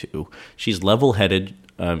book 2. She's level-headed.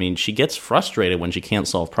 I mean, she gets frustrated when she can't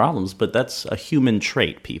solve problems, but that's a human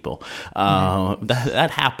trait, people.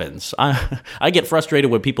 That happens. I get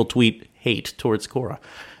frustrated when people tweet hate towards Korra.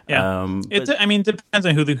 Yeah, it depends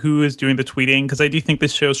on who is doing the tweeting, because I do think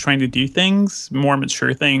this show is trying to do things, more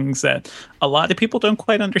mature things, that a lot of people don't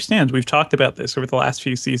quite understand. We've talked about this over the last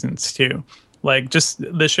few seasons, too. Like, just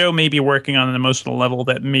the show may be working on an emotional level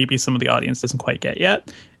that maybe some of the audience doesn't quite get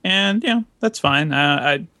yet. And, that's fine.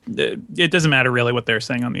 It doesn't matter really what they're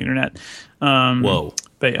saying on the internet. Whoa.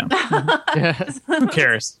 But yeah. Who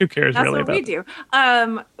cares? Who cares That's really what about we do.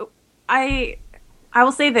 I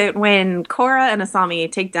will say that when Korra and Asami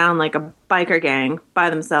take down like a biker gang by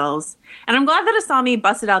themselves, and I'm glad that Asami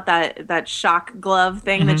busted out that shock glove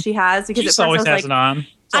thing that she has, because She at just first always I was has like, it on.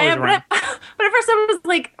 It's always around. but at first I was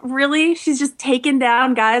like, really? She's just taking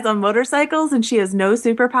down guys on motorcycles and she has no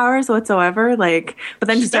superpowers whatsoever? Like, but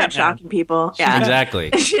then she started Batman. shocking people. Yeah. Exactly.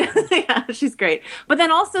 Yeah, she's great. But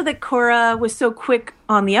then also that Korra was so quick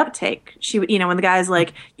on the uptake. She, when the guy's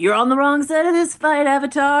like, "You're on the wrong side of this fight,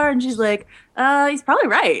 Avatar," and she's like, he's probably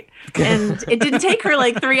right. And it didn't take her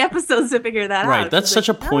like 3 episodes to figure that out. Right. That's She's such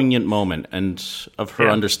like, a poignant moment, and of her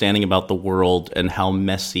understanding about the world and how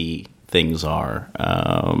messy things are.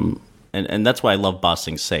 And that's why I love Ba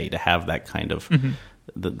Sing Se, to have that kind of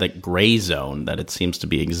that gray zone that it seems to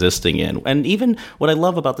be existing in. And even what I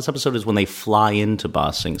love about this episode is when they fly into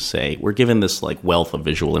Ba Sing Se, we're given this like wealth of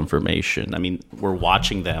visual information. I mean, we're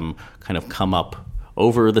watching them kind of come up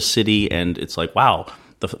over the city, and it's like, wow,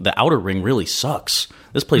 the outer ring really sucks.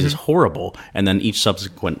 This place is horrible. And then each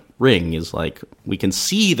subsequent ring is like, we can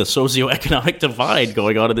see the socioeconomic divide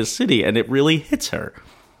going on in this city, and it really hits her.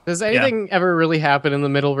 Does anything ever really happen in the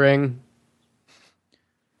middle ring?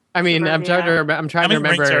 I mean, I'm trying to remember.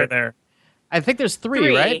 Rings are there? I think there's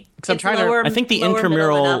 3, right? Because I'm It's trying lower- to. I think the lower, middle, and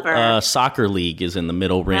intramural upper. soccer league is in the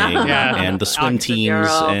middle ring, Yeah. and the swim teams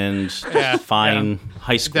and fine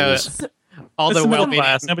high schools. All It's the the middle well-meaning,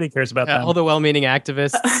 class. Nobody cares about them. all the well-meaning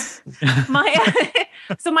activists.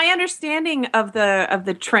 My understanding of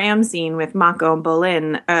the tram scene with Mako and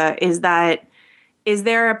Bolin is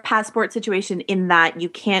there a passport situation in that you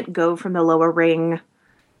can't go from the lower ring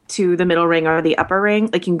to the middle ring or the upper ring?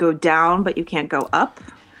 Like, you can go down, but you can't go up.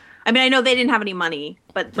 I mean, I know they didn't have any money,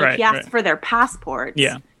 but like, he asked for their passports.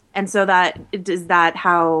 Yeah. And so is that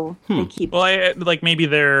how they keep? Well, maybe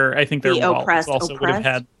I think their The wallets oppressed also would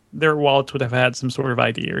have had some sort of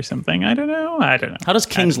ID or something. I don't know. How does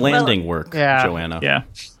King's Landing work, Yeah. Joanna? Yeah.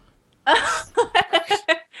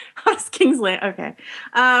 How does King's Land? Okay.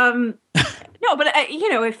 No, but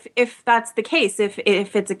if that's the case, if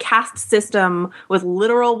it's a caste system with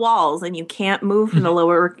literal walls and you can't move from the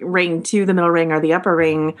lower ring to the middle ring or the upper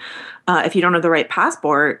ring, if you don't have the right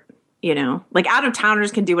passport, like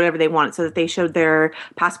out-of-towners can do whatever they want. So that they showed their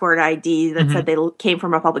passport ID that said they came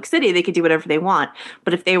from Republic City, they could do whatever they want.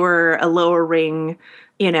 But if they were a lower ring,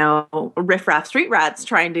 riffraff street rats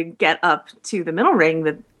trying to get up to the middle ring,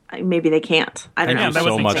 that maybe they can't. I don't Thank know. you that would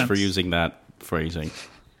so make much sense. for using that phrasing.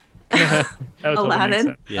 That would totally make Aladdin?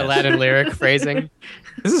 sense. Yes. Aladdin lyric phrasing.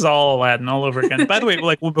 This is all Aladdin all over again. By the way,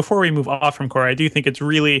 before we move off from Korra, I do think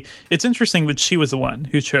it's interesting that she was the one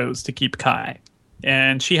who chose to keep Kai.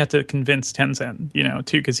 And she had to convince Tenzin,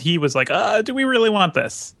 too, because he was like, do we really want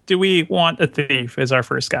this? Do we want a thief as our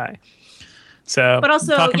first guy? So, But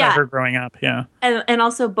also, talking yeah. about her growing up, yeah. And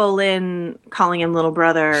also Bolin calling him little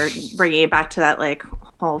brother, bringing it back to that like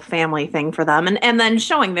whole family thing for them, and then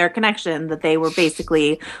showing their connection that they were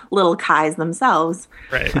basically little Kais themselves.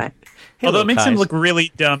 Right. But, Although it makes him Kais. look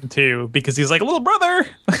really dumb, too, because he's like, little brother,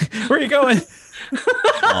 where are you going?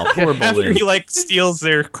 Oh, poor After Bolin. he steals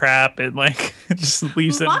their crap and just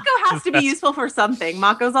leaves them. Mako has to be useful for something.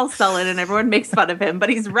 Mako's all sullen and everyone makes fun of him, but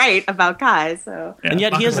he's right about Kai. So Yeah, And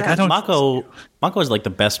yet he Mako's has like, I don't- Mako is like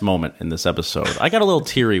the best moment in this episode. I got a little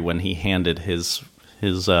teary when he handed his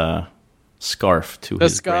scarf to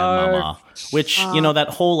his scarf. grandmama, which that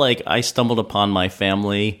whole I stumbled upon my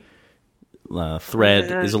family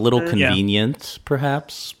thread is a little convenient,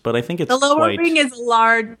 perhaps, but I think it's the lower quite. ring is a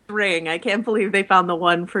large ring. I can't believe they found the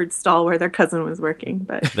one for stall where their cousin was working.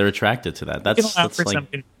 But They're attracted to that. can That's allow for like some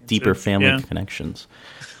conveniences, deeper family yeah. connections.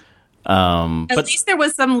 At least there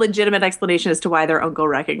was some legitimate explanation as to why their uncle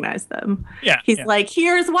recognized them. Yeah, He's like,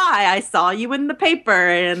 here's why I saw you in the paper.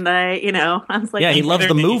 And I was like, Yeah, he loves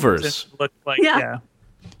the movers.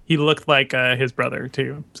 He looked like his brother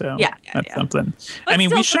too. So that's something. But I mean,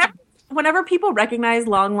 still, we should. Whenever people recognize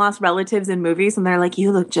long lost relatives in movies and they're like,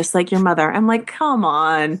 you look just like your mother, I'm like, come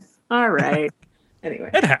on. All right.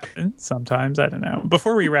 Anyway, it happens sometimes. I don't know.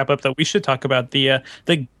 Before we wrap up, though, we should talk about the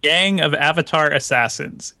gang of Avatar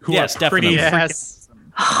assassins who are pretty. Yes.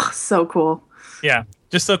 So cool. Yeah,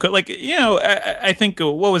 just so cool. Like, I think,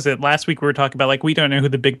 what was it? Last week we were talking about, like, we don't know who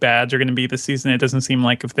the big bads are going to be this season. It doesn't seem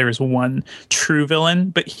like if there's one true villain.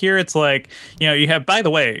 But here it's like, you have, by the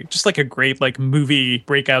way, just like a great, like, movie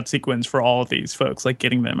breakout sequence for all of these folks, like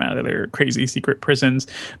getting them out of their crazy secret prisons.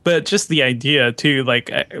 But just the idea, too, like,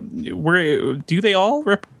 do they all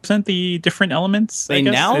represent the different elements? They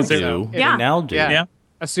now do. Yeah. They now do. Yeah.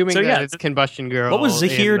 Assuming that it's Combustion Girl. What was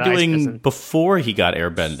Zahir doing before he got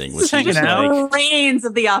airbending? Was he just like reins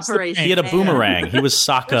of the operation? He had a boomerang. He was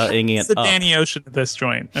Sokka-ing it It's the up. Danny Ocean of this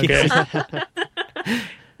joint. Okay.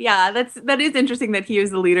 Yeah, that is interesting that he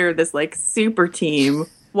was the leader of this like super team.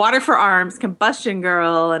 Water for Arms, Combustion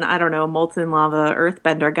Girl, and I don't know, Molten Lava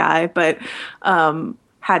Earthbender guy, but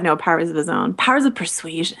had no powers of his own. Powers of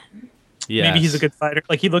persuasion. Yes. Maybe he's a good fighter.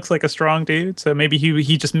 Like, he looks like a strong dude, so maybe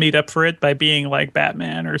he just made up for it by being like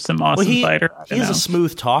Batman or some awesome fighter. He's a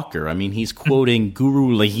smooth talker. I mean, he's quoting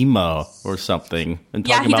Guru Lahima or something and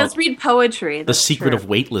Yeah, talking he about does read poetry. the secret of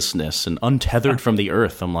weightlessness and untethered from the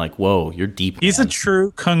earth. I'm like, whoa, you're deep. He's a man.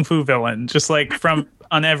 true kung fu villain, just like from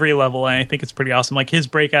on every level, and I think it's pretty awesome. Like, his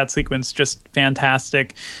breakout sequence, just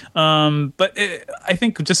fantastic. But I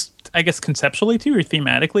think I guess conceptually too, or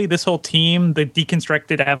thematically, this whole team, the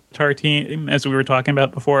deconstructed Avatar team, as we were talking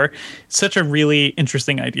about before, such a really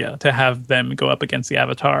interesting idea to have them go up against the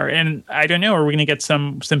Avatar. And I don't know, are we going to get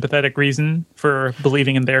some sympathetic reason for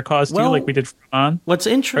believing in their cause too, like we did for On? What's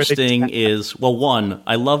interesting is, well, one,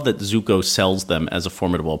 I love that Zuko sells them as a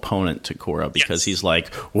formidable opponent to Korra because he's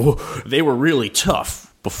like, oh, they were really tough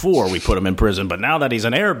before we put him in prison, but now that he's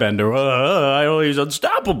an airbender, he's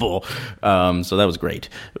unstoppable. So that was great.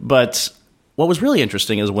 But what was really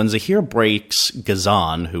interesting is when Zahir breaks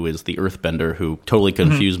Ghazan, who is the earthbender who totally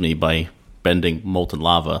confused me by bending molten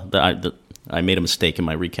lava. I made a mistake in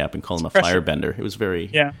my recap and called him a firebender. It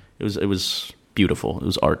was it was beautiful. It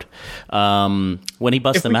was art. When he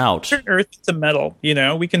busts them out, turn earth into metal,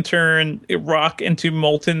 we can turn rock into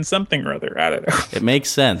molten something or other. I don't know. It makes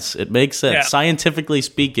sense. Yeah. Scientifically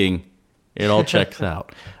speaking, it all checks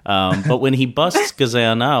out. But when he busts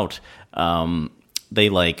Ghazan out, they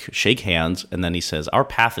like shake hands, and then he says, "Our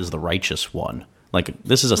path is the righteous one." Like,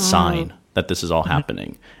 this is a sign that this is all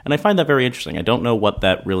happening. And I find that very interesting. I don't know what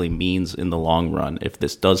that really means in the long run, if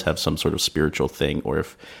this does have some sort of spiritual thing, or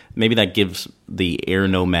if maybe that gives the air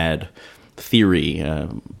nomad theory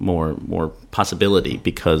more possibility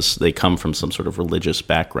because they come from some sort of religious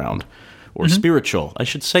background, or spiritual. I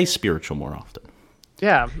should say spiritual more often.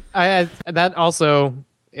 Yeah, that also...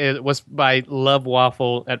 It was by Love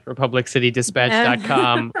Waffle at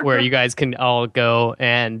RepublicCityDispatch.com, where you guys can all go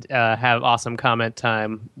and have awesome comment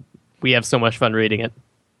time. We have so much fun reading it.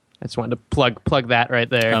 I just wanted to plug that right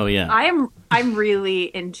there. Oh yeah, I'm really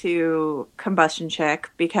into Combustion Chick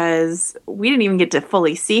because we didn't even get to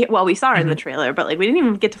fully see. Well, we saw her in the trailer, but like we didn't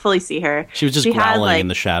even get to fully see her. She was just growling in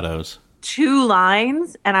the shadows. 2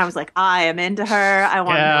 lines, and I was like, I am into her. I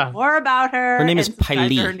want to know more about her. Her name is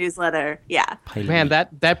Pylee. Her newsletter, Man,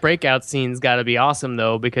 that breakout scene's got to be awesome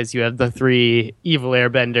though, because you have the 3 evil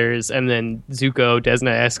airbenders, and then Zuko,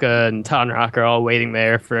 Desna Eska, and Tonrak are all waiting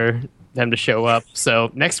there for them to show up.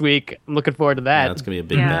 So next week, I'm looking forward to that. Yeah, that's gonna be a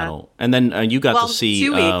big battle. And then you got to see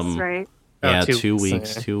 2 weeks, right? Yeah, 2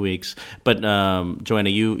 weeks. Yeah. 2 weeks. But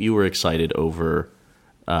Joanna, you were excited over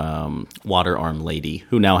Water Arm Lady,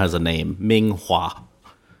 who now has a name, Ming Hua.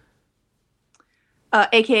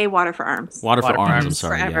 AKA Water for Arms. Water for Arms, I'm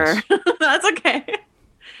sorry. Forever. Yes. That's okay.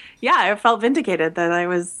 Yeah, I felt vindicated that I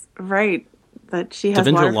was right, that she has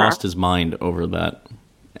Devendra water for lost arms. his mind over that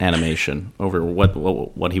animation, over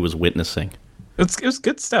what he was witnessing. It was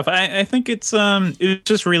good stuff. I think it's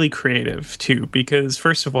just really creative too, because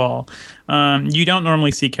first of all, you don't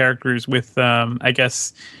normally see characters with I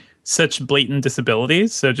guess such blatant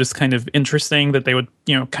disabilities. So just kind of interesting that they would,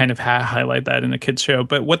 kind of highlight that in a kid's show.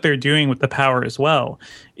 But what they're doing with the power as well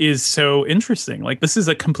is so interesting. Like, this is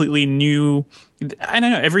a completely new, I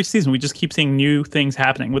don't know, every season we just keep seeing new things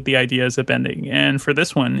happening with the ideas of bending. And for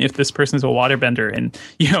this one, if this person's a waterbender and,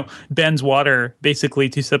 bends water basically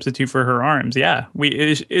to substitute for her arms,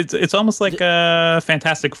 it's almost like a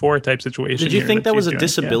Fantastic Four type situation. Did you think that was a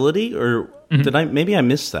disability, or did I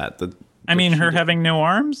missed that? Her having no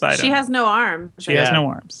arms? She has no arms. She has no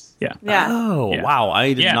arms. Yeah. Oh, yeah. Wow.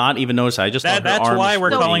 I did not even notice. I just thought her that's arms why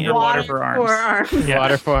we're calling her water for arms.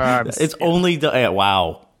 Water for arms. It's only the...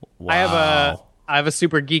 Wow. I have a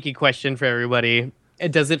super geeky question for everybody.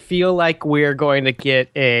 Does it feel like we're going to get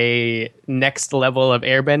a next level of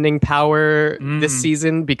airbending power this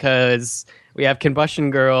season? Because we have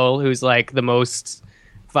Combustion Girl, who's like the most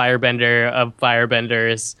firebender of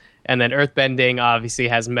firebenders. And then earthbending obviously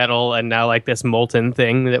has metal and now like this molten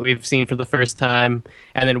thing that we've seen for the first time.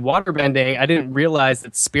 And then waterbending, I didn't realize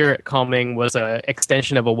that spirit calming was an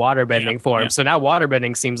extension of a waterbending form. Yeah. So now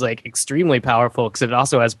waterbending seems like extremely powerful because it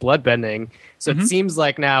also has bloodbending. So it seems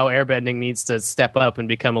like now airbending needs to step up and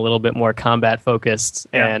become a little bit more combat focused.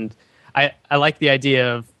 Yeah. And I like the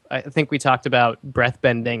idea of, I think we talked about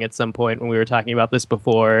breathbending at some point when we were talking about this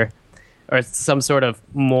before. Or some sort of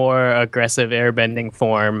more aggressive airbending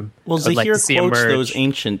form. Well, Zahir quotes those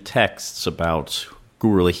ancient texts about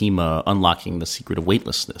Guru Lahima unlocking the secret of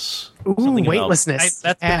weightlessness. Ooh, weightlessness.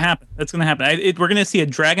 That's going to happen. That's going to happen. We're going to see a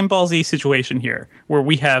Dragon Ball Z situation here where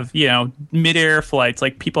we have, mid-air flights,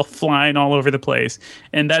 like people flying all over the place.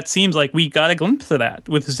 And that seems like we got a glimpse of that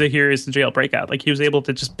with Zahir's jail breakout. Like, he was able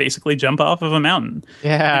to just basically jump off of a mountain.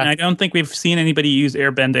 Yeah. And I don't think we've seen anybody use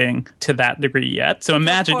airbending to that degree yet. So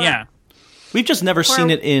imagine, We've just never seen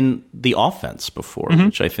it in the offense before,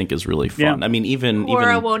 which I think is really fun. Yeah. I mean, even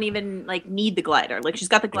Korra won't even need the glider. Like, she's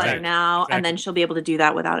got the glider now, and then she'll be able to do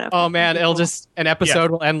that without it. Oh man, an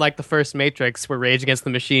episode will end like the first Matrix, where Rage Against the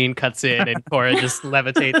Machine cuts in and Korra just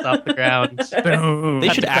levitates off the ground. They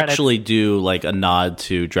should actually do like a nod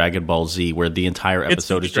to Dragon Ball Z, where the entire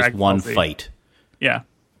episode is just one fight. Yeah.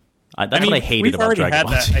 That's what I hated about Dragon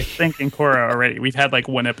Ball Z. I think in Korra already. We've had like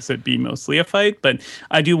one episode be mostly a fight, but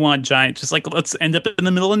I do want giant, just like let's end up in the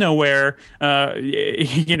middle of nowhere,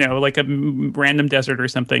 like a random desert or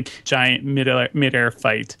something, giant mid-air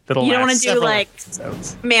fight that'll You don't want last to do like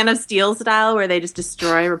episodes. Man of Steel style where they just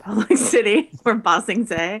destroy Republic City or Ba Sing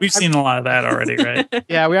Se. We've seen a lot of that already, right?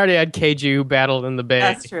 Yeah, we already had Keiju battle in the Bay.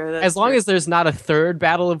 That's true. As long as there's not a third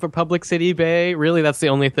Battle of Republic City Bay, really that's the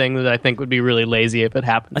only thing that I think would be really lazy if it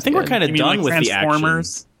happens. I think we're kind of done with the action.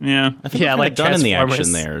 Yeah, I think we're like done in the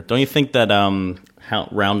action there. Don't you think that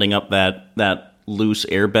rounding up that loose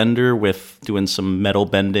airbender with doing some metal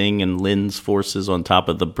bending and Lin's forces on top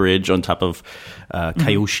of the bridge, on top of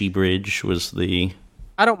Kyoshi Bridge was the...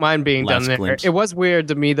 I don't mind being done there. Glimpse. It was weird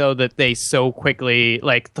to me, though, that they so quickly...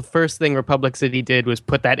 Like, the first thing Republic City did was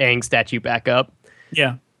put that Aang statue back up.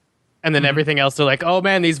 Yeah. And then everything else, they're like, oh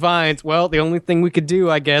man, these vines. Well, the only thing we could do,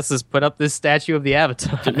 I guess, is put up this statue of the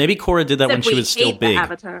Avatar. Maybe Korra did that when she was still big.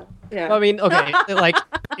 Avatar. Yeah. Well, I mean, okay, like,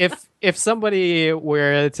 if somebody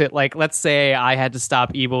were to, like, let's say I had to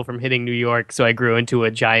stop evil from hitting New York, so I grew into a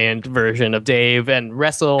giant version of Dave and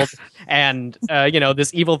wrestled, and,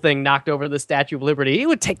 this evil thing knocked over the Statue of Liberty, it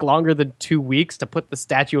would take longer than 2 weeks to put the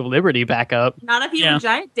Statue of Liberty back up. Not if you were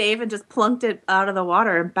giant Dave and just plunked it out of the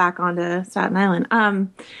water and back onto Staten Island.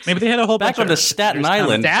 Maybe they had a whole back onto Staten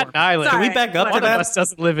Island. Staten Island. Sorry, Can we back up to One that? of us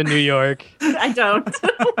doesn't live in New York. I don't.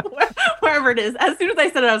 Wherever it is. As soon as I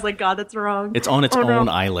said it, I was like, God, that's wrong. It's on its own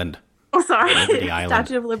island. Oh, sorry. Liberty Island.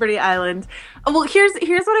 Statue of Liberty Island. Well, here's what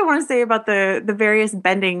I want to say about the various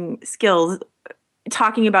bending skills.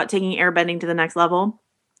 Talking about taking airbending to the next level.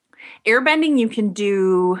 Airbending you can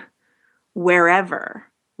do wherever,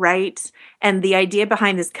 right? And the idea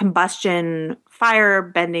behind this combustion fire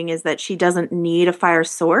bending is that she doesn't need a fire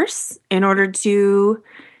source in order to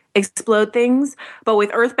explode things. But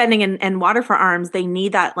with earthbending and water for arms, they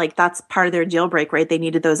need that, like, that's part of their jailbreak, right? They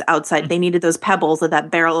needed those they needed those pebbles of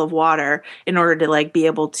that barrel of water in order to, like, be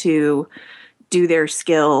able to do their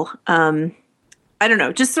skill. I don't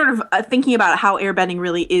know, just sort of thinking about how airbending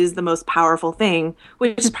really is the most powerful thing,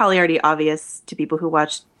 which is probably already obvious to people who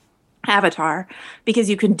watched Avatar, because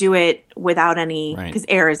you can do it without any, because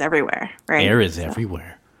air is everywhere, right? Air is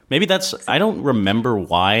everywhere. Maybe that's, I don't remember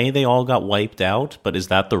why they all got wiped out, but is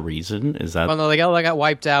that the reason? Is that... Well, no, they all got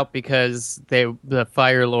wiped out because the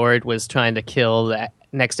Fire Lord was trying to kill that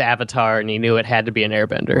next Avatar, and he knew it had to be an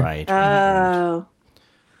airbender. Right. Oh.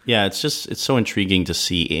 Yeah, it's so intriguing to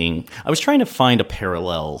see Aang. I was trying to find a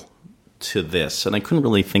parallel to this, and I couldn't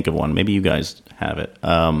really think of one. Maybe you guys have it.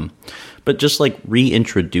 But just like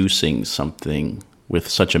reintroducing something with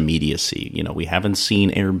such immediacy. You know, we haven't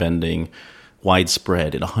seen airbending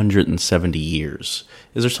widespread in 170 years.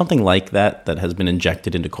 Is there something like that that has been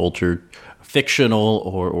injected into culture, fictional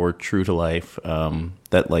or true to life,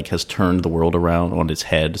 that like has turned the world around on its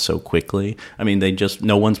head so quickly? I mean,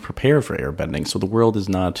 no one's prepared for airbending, so the world is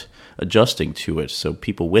not adjusting to it. So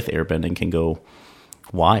people with airbending can go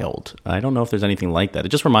wild. I don't know if there's anything like that. It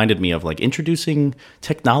just reminded me of like introducing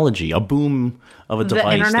technology, a boom of a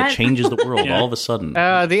device that changes the world all of a sudden.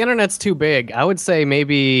 The internet's too big. I would say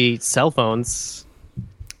maybe cell phones.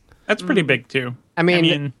 That's pretty big too. I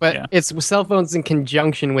mean, it's cell phones in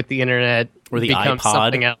conjunction with the internet or the becomes iPod.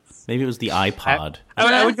 Something else. Maybe it was the iPod.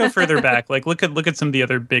 I would go further back. Like look at some of the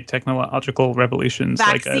other big technological revolutions,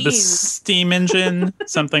 Vaccines. like the steam engine,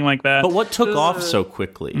 something like that. But what took off so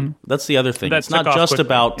quickly? That's the other thing. It's not just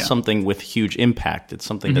about something with huge impact. It's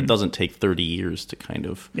something that doesn't take 30 years to kind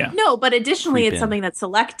of... Yeah. No, but additionally, Creep it's in. something that's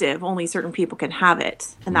selective. Only certain people can have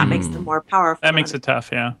it, and that makes them more powerful. That makes it tough,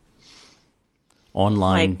 yeah.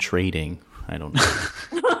 Online Like- trading. I don't know.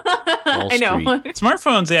 I know.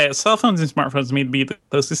 Smartphones, yeah, cell phones and smartphones may be the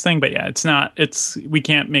closest thing, but yeah, we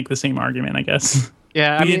can't make the same argument, I guess.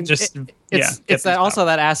 Yeah, I We mean, just- it's that also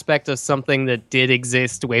that aspect of something that did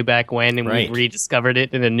exist way back when, and Right. we rediscovered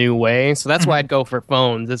it in a new way. So that's why I'd go for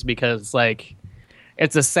phones. Is because like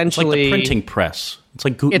it's It's like essentially the printing press. It's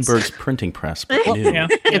like Gutenberg's printing press, but new. Yeah.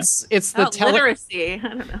 it's the literacy. I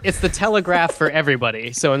don't know. it's the telegraph for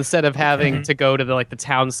everybody. So instead of having to go to the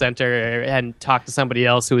town center and talk to somebody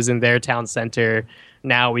else who is in their town center,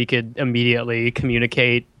 now we could immediately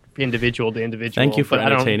communicate individual to individual. Thank you for But I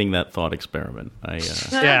don't- entertaining that thought experiment.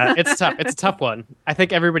 Yeah, it's tough. It's a tough one. I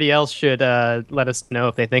think everybody else should let us know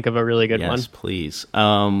if they think of a really good one. Yes, please.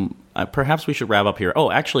 Perhaps we should wrap up here.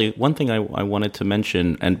 Oh, actually, one thing I wanted to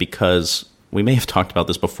mention, and because we may have talked about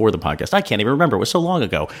this before the podcast, I can't even remember. It was so long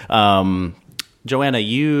ago. Joanna,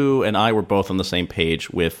 you and I were both on the same page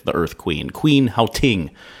with the Earth Queen, Queen Hao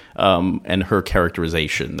Ting, and her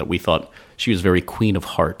characterization, that we thought she was very Queen of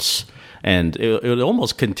Hearts. And it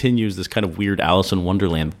almost continues this kind of weird Alice in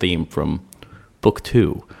Wonderland theme from book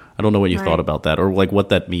 2. I don't know what you thought about that, or like what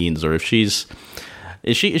that means, or if is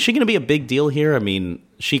she going to be a big deal here? I mean,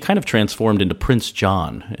 she kind of transformed into Prince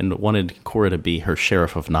John and wanted Cora to be her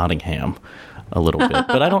Sheriff of Nottingham a little bit.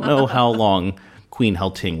 But I don't know how long Queen Hao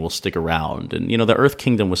Ting will stick around. And, you know, the Earth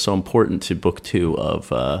Kingdom was so important to book 2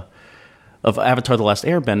 of Avatar: The Last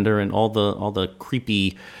Airbender, and all the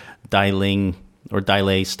creepy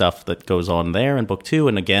Dai stuff that goes on there in book 2.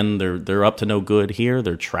 And again, they're up to no good here.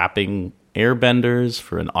 They're trapping airbenders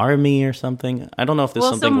for an army or something. I don't know if this is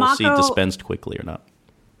something we'll see dispensed quickly or not.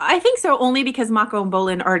 I think so, only because Mako and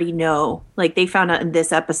Bolin already know. Like, they found out in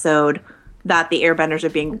this episode that the airbenders are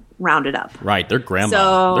being rounded up. Right, their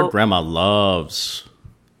grandma loves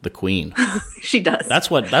the queen. She does. That's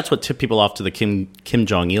what tipped people off to the Kim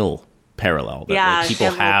Jong Il parallel. That, Yeah, like, she people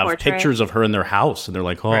has a little have portrait. pictures of her in their house, and they're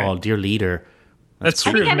like, "Oh, Right. dear leader." That's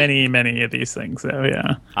true of many of these things, so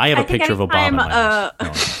yeah. I have a I think picture of Obama in anytime, my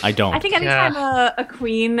house. No, I don't. I think anytime a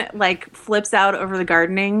queen, like, flips out over the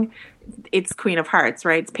gardening, it's Queen of Hearts,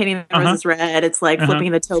 right? It's painting the roses red. It's, like,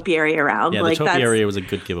 flipping the topiary around. yeah, like, the topiary was a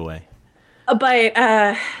good giveaway. But,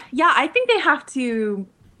 yeah, I think they have to...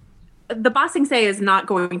 The Ba Sing Se is not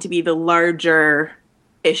going to be the larger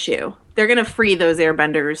issue. They're going to free those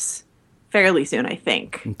airbenders fairly soon, I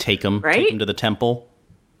think. And take them Right? to the temple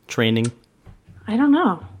training. I don't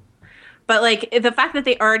know. But, like, the fact that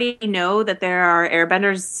they already know that there are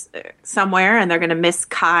airbenders somewhere and they're going to miss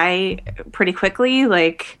Kai pretty quickly,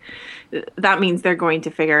 like, that means they're going to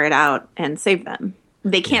figure it out and save them.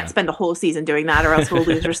 They can't spend a whole season doing that, or else we'll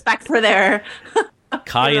lose respect for their...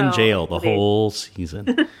 Kai in jail the whole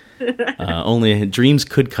season. Only dreams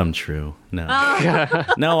could come true. No,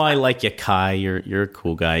 no, I like you, Kai. You're a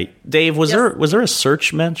cool guy. Dave, was there a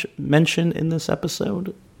search mention in this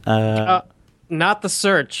episode? Not the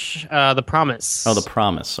search, the promise. Oh, the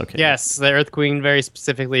promise. Okay. Yes, the Earth Queen very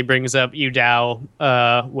specifically brings up Yu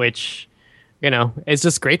Dao, which, you know, is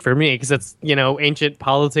just great for me because it's, you know, ancient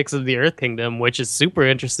politics of the Earth Kingdom, which is super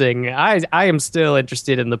interesting. I am still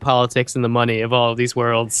interested in the politics and the money of all of these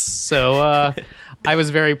worlds. So I was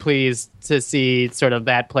very pleased to see sort of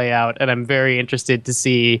that play out, and I'm very interested to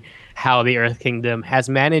see how the Earth Kingdom has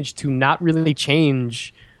managed to not really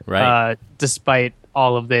change despite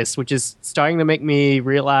all of this, which is starting to make me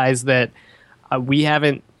realize that we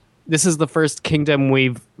haven't. This is the first kingdom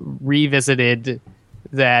we've revisited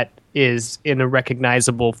that is in a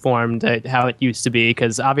recognizable form to how it used to be,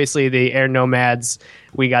 because obviously the air nomads,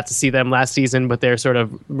 we got to see them last season, but they're sort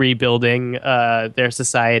of rebuilding their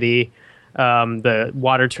society. The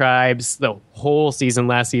water tribes, the whole season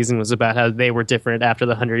last season was about how they were different after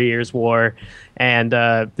the 100 Years' War, and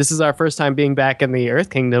this is our first time being back in the Earth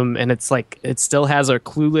Kingdom, and it's like it still has a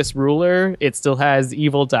clueless ruler, it still has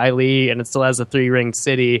evil Dai Li, and it still has a three-ringed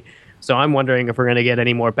city. So I'm wondering if we're going to get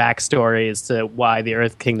any more backstory as to why the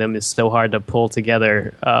Earth Kingdom is so hard to pull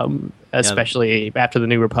together, especially after the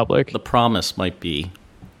New Republic. The promise might be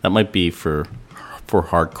for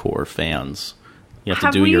hardcore fans. You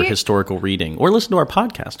have to do your historical reading or listen to our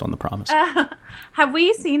podcast on The Promise. Have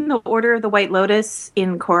we seen the Order of the White Lotus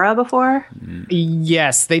in Korra before?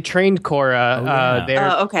 Yes, they trained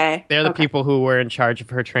Korra. Okay. They're the people who were in charge of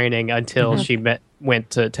her training until she went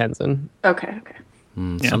to Tenzin. Okay.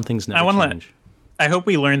 Some things never change. I hope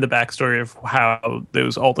we learn the backstory of how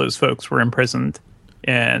all those folks were imprisoned,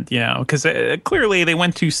 and because clearly they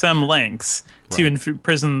went to some lengths to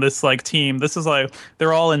imprison this team. This is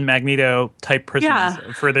they're all in Magneto type prisons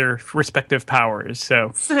for their respective powers.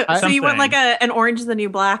 So you want an Orange is the New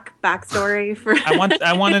Black backstory for? I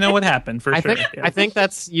want to know what happened for sure. I think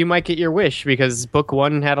you might get your wish, because book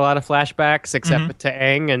 1 had a lot of flashbacks, except to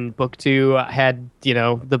Aang, and book 2 had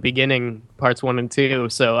the beginning, parts 1 and 2.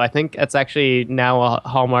 So I think that's actually now a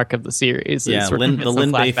hallmark of the series. Yeah, the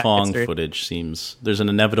Lin Beifong footage seems there's an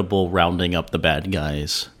inevitable rounding up the bad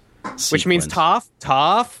guys. Sequence. Which means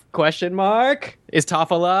Toph? Question mark? Is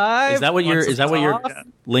Toph alive? Is that what you're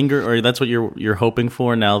linger, or that's what you're hoping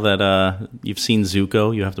for now that you've seen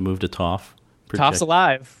Zuko? You have to move to Toph. Toph's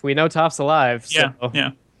alive. We know Toph's alive. So.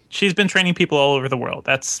 Yeah. She's been training people all over the world.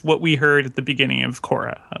 That's what we heard at the beginning of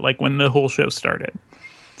Korra, when the whole show started.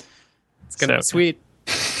 It's gonna be sweet.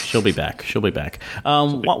 She'll be back.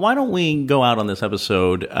 Why don't we go out on this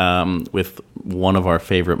episode with one of our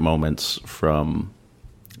favorite moments from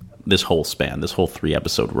this whole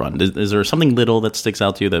 3-episode run? Is there something little that sticks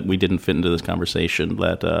out to you that we didn't fit into this conversation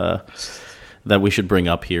that we should bring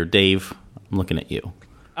up here? Dave, I'm looking at you.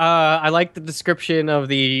 I like the description of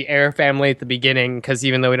the Air family at the beginning, because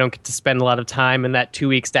even though we don't get to spend a lot of time in that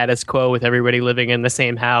 2-week status quo with everybody living in the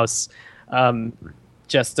same house,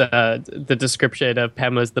 just the description of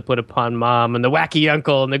Pema's the put-upon mom and the wacky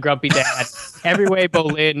uncle and the grumpy dad. Every way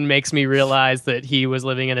Bolin makes me realize that he was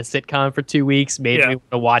living in a sitcom for 2 weeks made me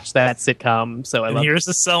want to watch that sitcom. So here's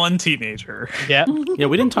the sullen teenager. Yeah. Yeah,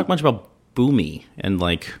 we didn't talk much about Boomy and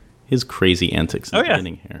his crazy antics in the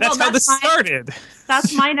beginning here. That's how this started.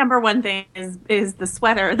 That's my number one thing is the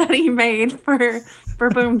sweater that he made for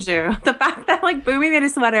Boomju. The fact that Boomy made a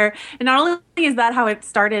sweater, and not only is that how it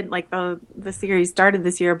started, the series started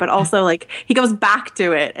this year, but also he goes back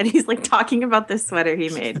to it and he's talking about this sweater he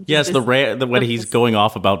made. Yes, when he's going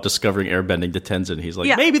off about discovering airbending to Tenzin, he's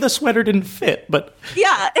maybe the sweater didn't fit, but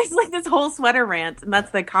it's this whole sweater rant, and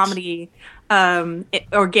that's the comedy.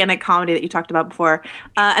 Organic comedy that you talked about before,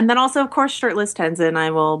 and then also, of course, shirtless Tenzin.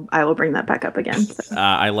 I will bring that back up again. So.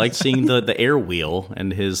 I like seeing the air wheel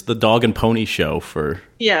and the dog and pony show for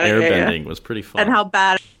airbending was pretty fun, and how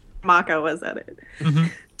bad Mako was at it. Mm-hmm.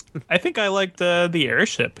 I think I liked the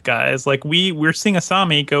airship guys. We're seeing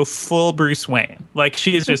Asami go full Bruce Wayne.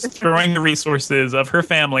 She is just throwing the resources of her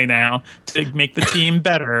family now to make the team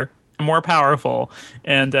better, more powerful,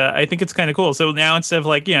 and I think it's kind of cool. So now instead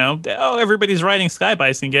of everybody's riding Sky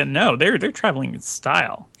Bison again, no, they're traveling in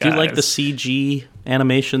style. Guys. Do you like the CG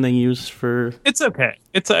animation they use for? It's okay.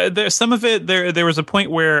 It's there's some of it. There was a point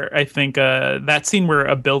where I think that scene where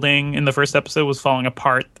a building in the first episode was falling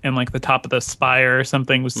apart and the top of the spire or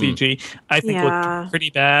something was CG. I think looked pretty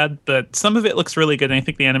bad, but some of it looks really good, and I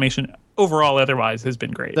think the animation overall otherwise has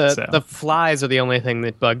been great. The flies are the only thing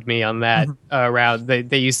that bugged me on that route.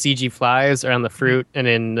 They use CG flies around the fruit and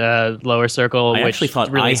in Lower Circle. I actually thought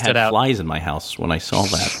really I had flies in my house when I saw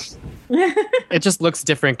that. It just looks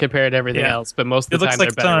different compared to everything else, but most of the time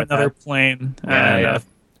they're better. It looks like it's on another plane.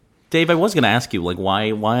 Dave, I was going to ask you,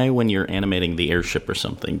 why when you're animating the airship or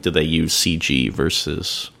something, do they use CG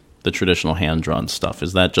versus the traditional hand-drawn stuff?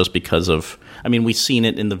 Is that just because of? I mean, we've seen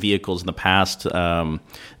it in the vehicles in the past.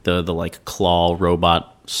 The claw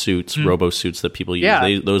robot suits, robo suits that people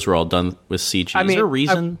use. Those were all done with CG. Is there a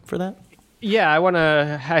reason for that? Yeah, I want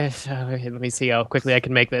to. Let me see how quickly I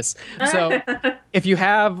can make this. So, if you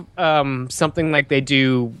have something like they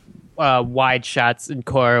do wide shots in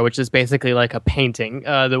Korra, which is basically like a painting,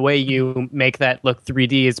 the way you make that look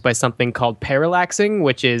 3D is by something called parallaxing,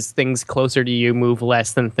 which is things closer to you move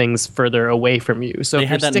less than things further away from you. So they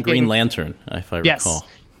had that in Green Lantern, if I recall.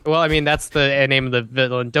 Well, I mean, that's the name of the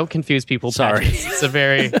villain. Don't confuse people. Sorry. It's a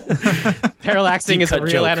very... Parallaxing Deep is a cut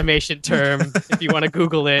real joke. animation term if you want to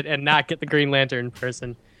Google it and not get the Green Lantern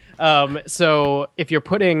person. So if you're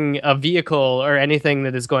putting a vehicle or anything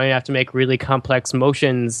that is going to have to make really complex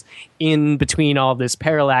motions in between all this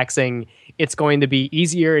parallaxing, it's going to be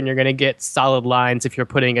easier and you're going to get solid lines if you're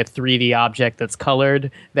putting a 3D object that's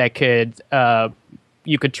colored that could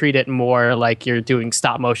you could treat it more like you're doing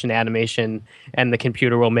stop motion animation and the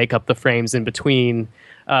computer will make up the frames in between.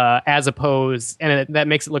 As opposed, and that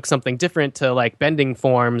makes it look something different to like bending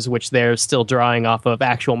forms, which they're still drawing off of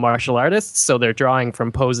actual martial artists. So they're drawing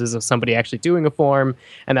from poses of somebody actually doing a form,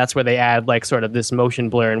 and that's where they add like sort of this motion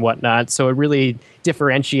blur and whatnot. So it really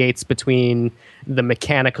differentiates between the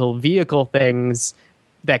mechanical vehicle things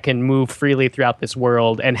that can move freely throughout this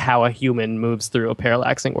world and how a human moves through a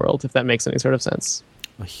parallaxing world, if that makes any sort of sense.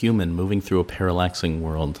 A human moving through a parallaxing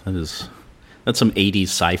world. That's some 80s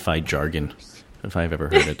sci-fi jargon, if I've ever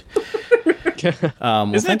heard it.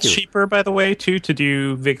 Isn't it cheaper, by the way, too, to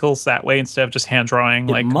do vehicles that way instead of just hand drawing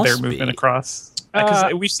like their movement across?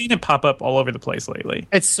 Because we've seen it pop up all over the place lately.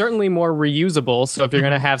 It's certainly more reusable. So if you're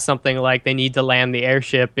going to have something like they need to land the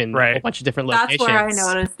airship in a whole bunch of different locations. That's where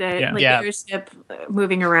I noticed it. Yeah. Like the airship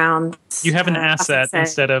moving around. You have an asset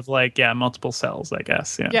instead of like, multiple cells, I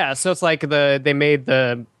guess. Yeah, so it's like they made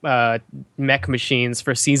the mech machines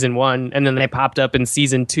for season 1, and then they popped up in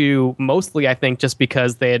season 2, mostly, I think, just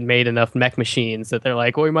because they had made enough mech machines that they're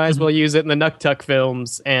like, well, we might as well use it in the Nuktuk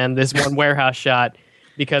films and this one warehouse shot.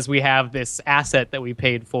 Because we have this asset that we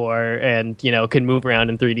paid for and, can move around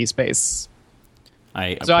in 3D space.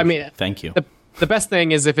 Thank you. The best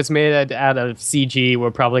thing is if it's made out of CG,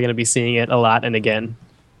 we're probably going to be seeing it a lot and again.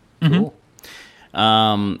 Cool.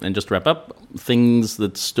 And just to wrap up, things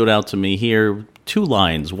that stood out to me here, 2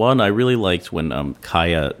 lines. One, I really liked when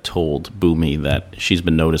Kaya told Boomy that she's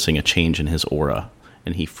been noticing a change in his aura,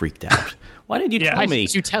 and he freaked out. Why did you tell me? Why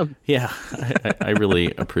did you tell me? Yeah, I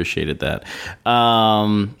really appreciated that.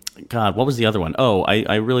 God, what was the other one? Oh,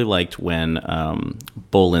 I really liked when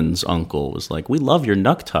Bolin's uncle was like, "We love your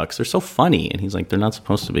Nuktuks. They're so funny," and he's like, "They're not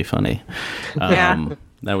supposed to be funny."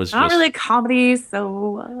 That was not really comedy,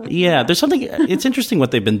 so yeah. There's something. It's interesting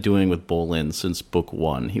what they've been doing with Bolin since book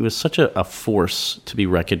 1. He was such a force to be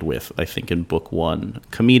reckoned with, I think, in book 1,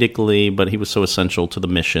 comedically, but he was so essential to the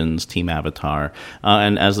missions, Team Avatar,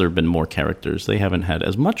 and as there have been more characters, they haven't had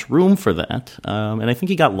as much room for that. And I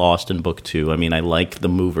think he got lost in book 2. I mean, I like the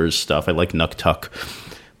movers stuff. I like Nuktuk,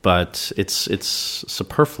 but it's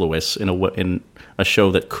superfluous in a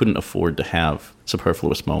show that couldn't afford to have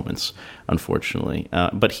superfluous moments, unfortunately.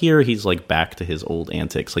 But here he's like back to his old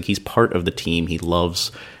antics. Like he's part of the team. He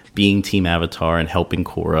loves being Team Avatar and helping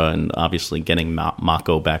Korra and obviously getting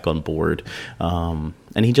Mako back on board. And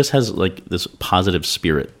he just has like this positive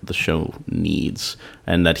spirit the show needs,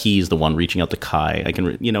 and that he's the one reaching out to Kai. I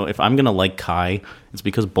can, if I'm going to like Kai, it's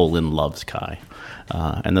because Bolin loves Kai.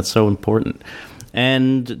 And that's so important.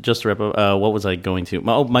 And just to wrap up, what was I going to?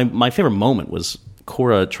 My favorite moment was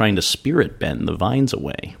Korra trying to spirit bend the vines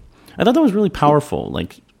away. I thought that was really powerful.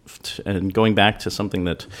 And going back to something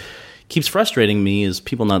that keeps frustrating me is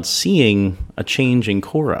people not seeing a change in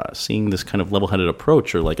Korra, seeing this kind of level-headed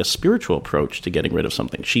approach or like a spiritual approach to getting rid of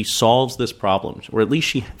something. She solves this problem, or at least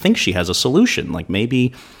she thinks she has a solution. Like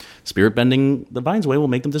maybe spirit bending the vines away will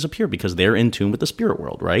make them disappear because they're in tune with the spirit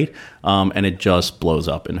world, right? And it just blows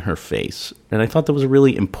up in her face. And I thought that was a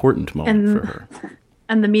really important moment for her.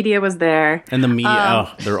 And the media was there. And the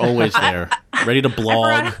media, they're always there, ready to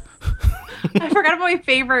blog. I forgot my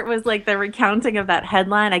favorite was like the recounting of that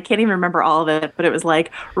headline. I can't even remember all of it, but it was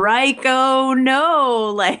like, Raiko,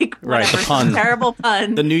 no, like whatever, right, the pun. Terrible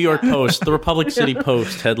pun. The New York Post, the Republic City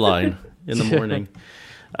Post headline in the morning.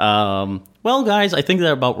 Well, guys, I think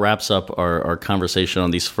that about wraps up our conversation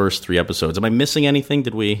on these first 3 episodes. Am I missing anything?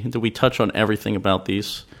 Did we touch on everything about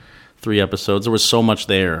these 3 episodes? There was so much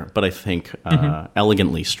there, but I think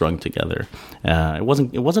elegantly strung together. It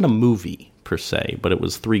wasn't a movie per se, but it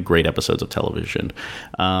was 3 great episodes of television.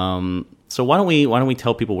 So why don't we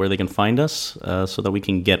tell people where they can find us so that we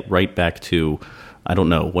can get right back to, I don't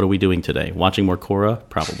know, what are we doing today? Watching more Korra?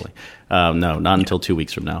 Probably. No, not until 2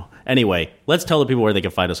 weeks from now. Anyway, let's tell the people where they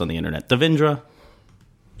can find us on the internet. Devindra?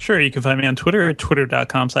 Sure, you can find me on Twitter at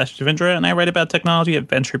twitter.com/Devindra, and I write about technology at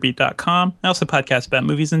venturebeat.com. I also podcast about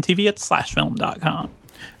movies and TV at slashfilm.com.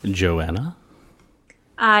 Joanna?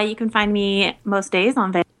 You can find me most days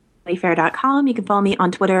on vanityfair.com. You can follow me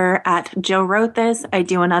on Twitter at Joe Wrote This. I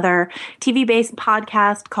do another TV-based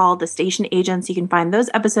podcast called The Station Agents. You can find those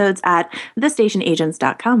episodes at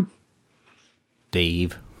thestationagents.com.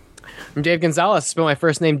 Dave? I'm Dave Gonzalez. Spell my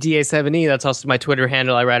first name DA7E. That's also my Twitter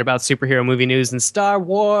handle. I write about superhero movie news and Star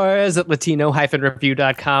Wars at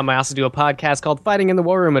latino-review.com. I also do a podcast called Fighting in the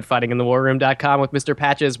War Room at fightinginthewarroom.com with Mr.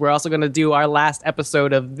 Patches. We're also going to do our last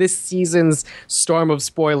episode of this season's Storm of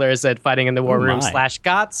Spoilers at Fighting in the War Room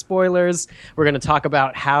 /Got Spoilers. We're going to talk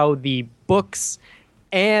about how the books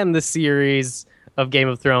and the series of Game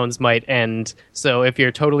of Thrones might end. So if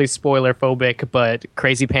you're totally spoiler phobic but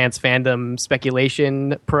crazy pants fandom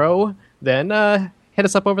speculation pro, then hit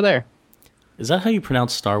us up over there. Is that how you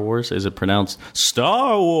pronounce Star Wars? Is it pronounced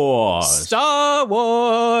Star Wars? Star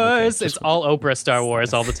Wars! Okay, it's all Oprah Star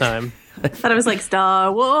Wars all the time. I thought it was like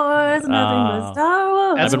Star Wars, nothing but Star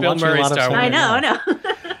Wars. That's been Bill watching a Murray lot of Star Wars. I know.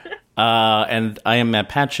 And I am Matt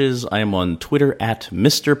Patches. I am on Twitter at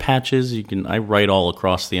Mr. Patches. I write all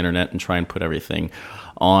across the internet and try and put everything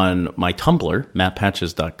on my Tumblr,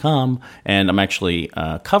 mattpatches.com, and I'm actually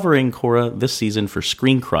covering Korra this season for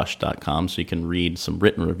screencrush.com, so you can read some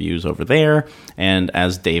written reviews over there. And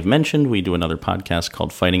as Dave mentioned, we do another podcast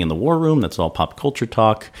called Fighting in the War Room. That's all pop culture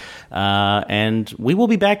talk. And we will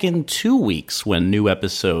be back in 2 weeks when new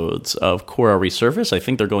episodes of Korra resurface. I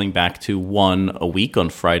think they're going back to one a week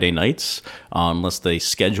on Friday nights, unless they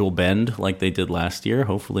schedule bend like they did last year.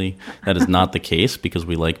 Hopefully that is not the case, because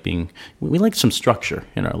we like some structure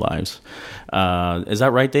in our lives. Is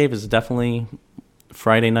that right, Dave? Is it definitely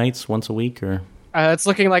Friday nights once a week, or? It's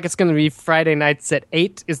looking like it's going to be Friday nights at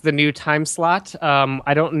 8 is the new time slot.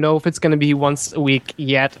 I don't know if it's going to be once a week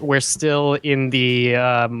yet. We're still in the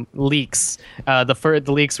leaks. The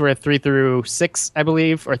leaks were 3 through 6, I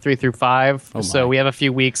believe, or 3 through 5. So we have a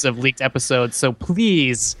few weeks of leaked episodes. So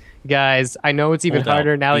please, guys, I know it's even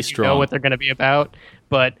harder now that you know what they're going to be about.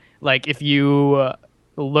 But like, if you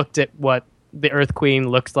looked at what the Earth Queen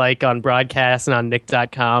looks like on broadcast and on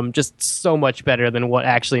Nick.com, just so much better than what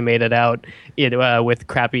actually made it out with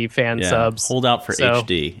crappy fan subs. Hold out for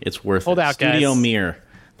HD. It's worth hold it. Out, Studio guys. Mir.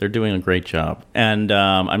 They're doing a great job. And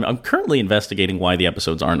I'm currently investigating why the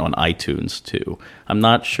episodes aren't on iTunes, too. I'm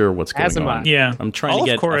not sure what's going on. Yeah. I'm trying all to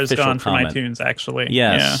get of Korra's official gone comment. from iTunes, actually.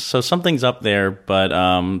 Yes, Yeah. so something's up there, but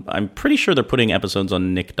I'm pretty sure they're putting episodes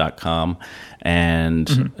on Nick.com,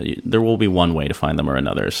 and there will be one way to find them or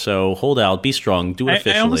another. So hold out, be strong, do it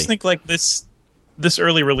officially. I almost think like this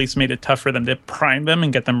early release made it tough for them to prime them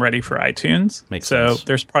and get them ready for iTunes. Makes so sense.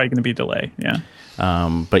 There's probably going to be a delay. Yeah.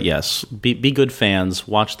 But yes, be good fans,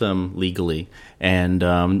 watch them legally, and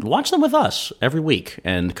watch them with us every week,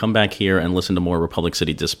 and come back here and listen to more Republic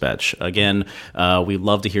City Dispatch. Again, we'd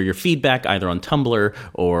love to hear your feedback, either on Tumblr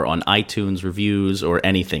or on iTunes reviews or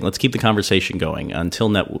anything. Let's keep the conversation going. Until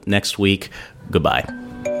next week, goodbye.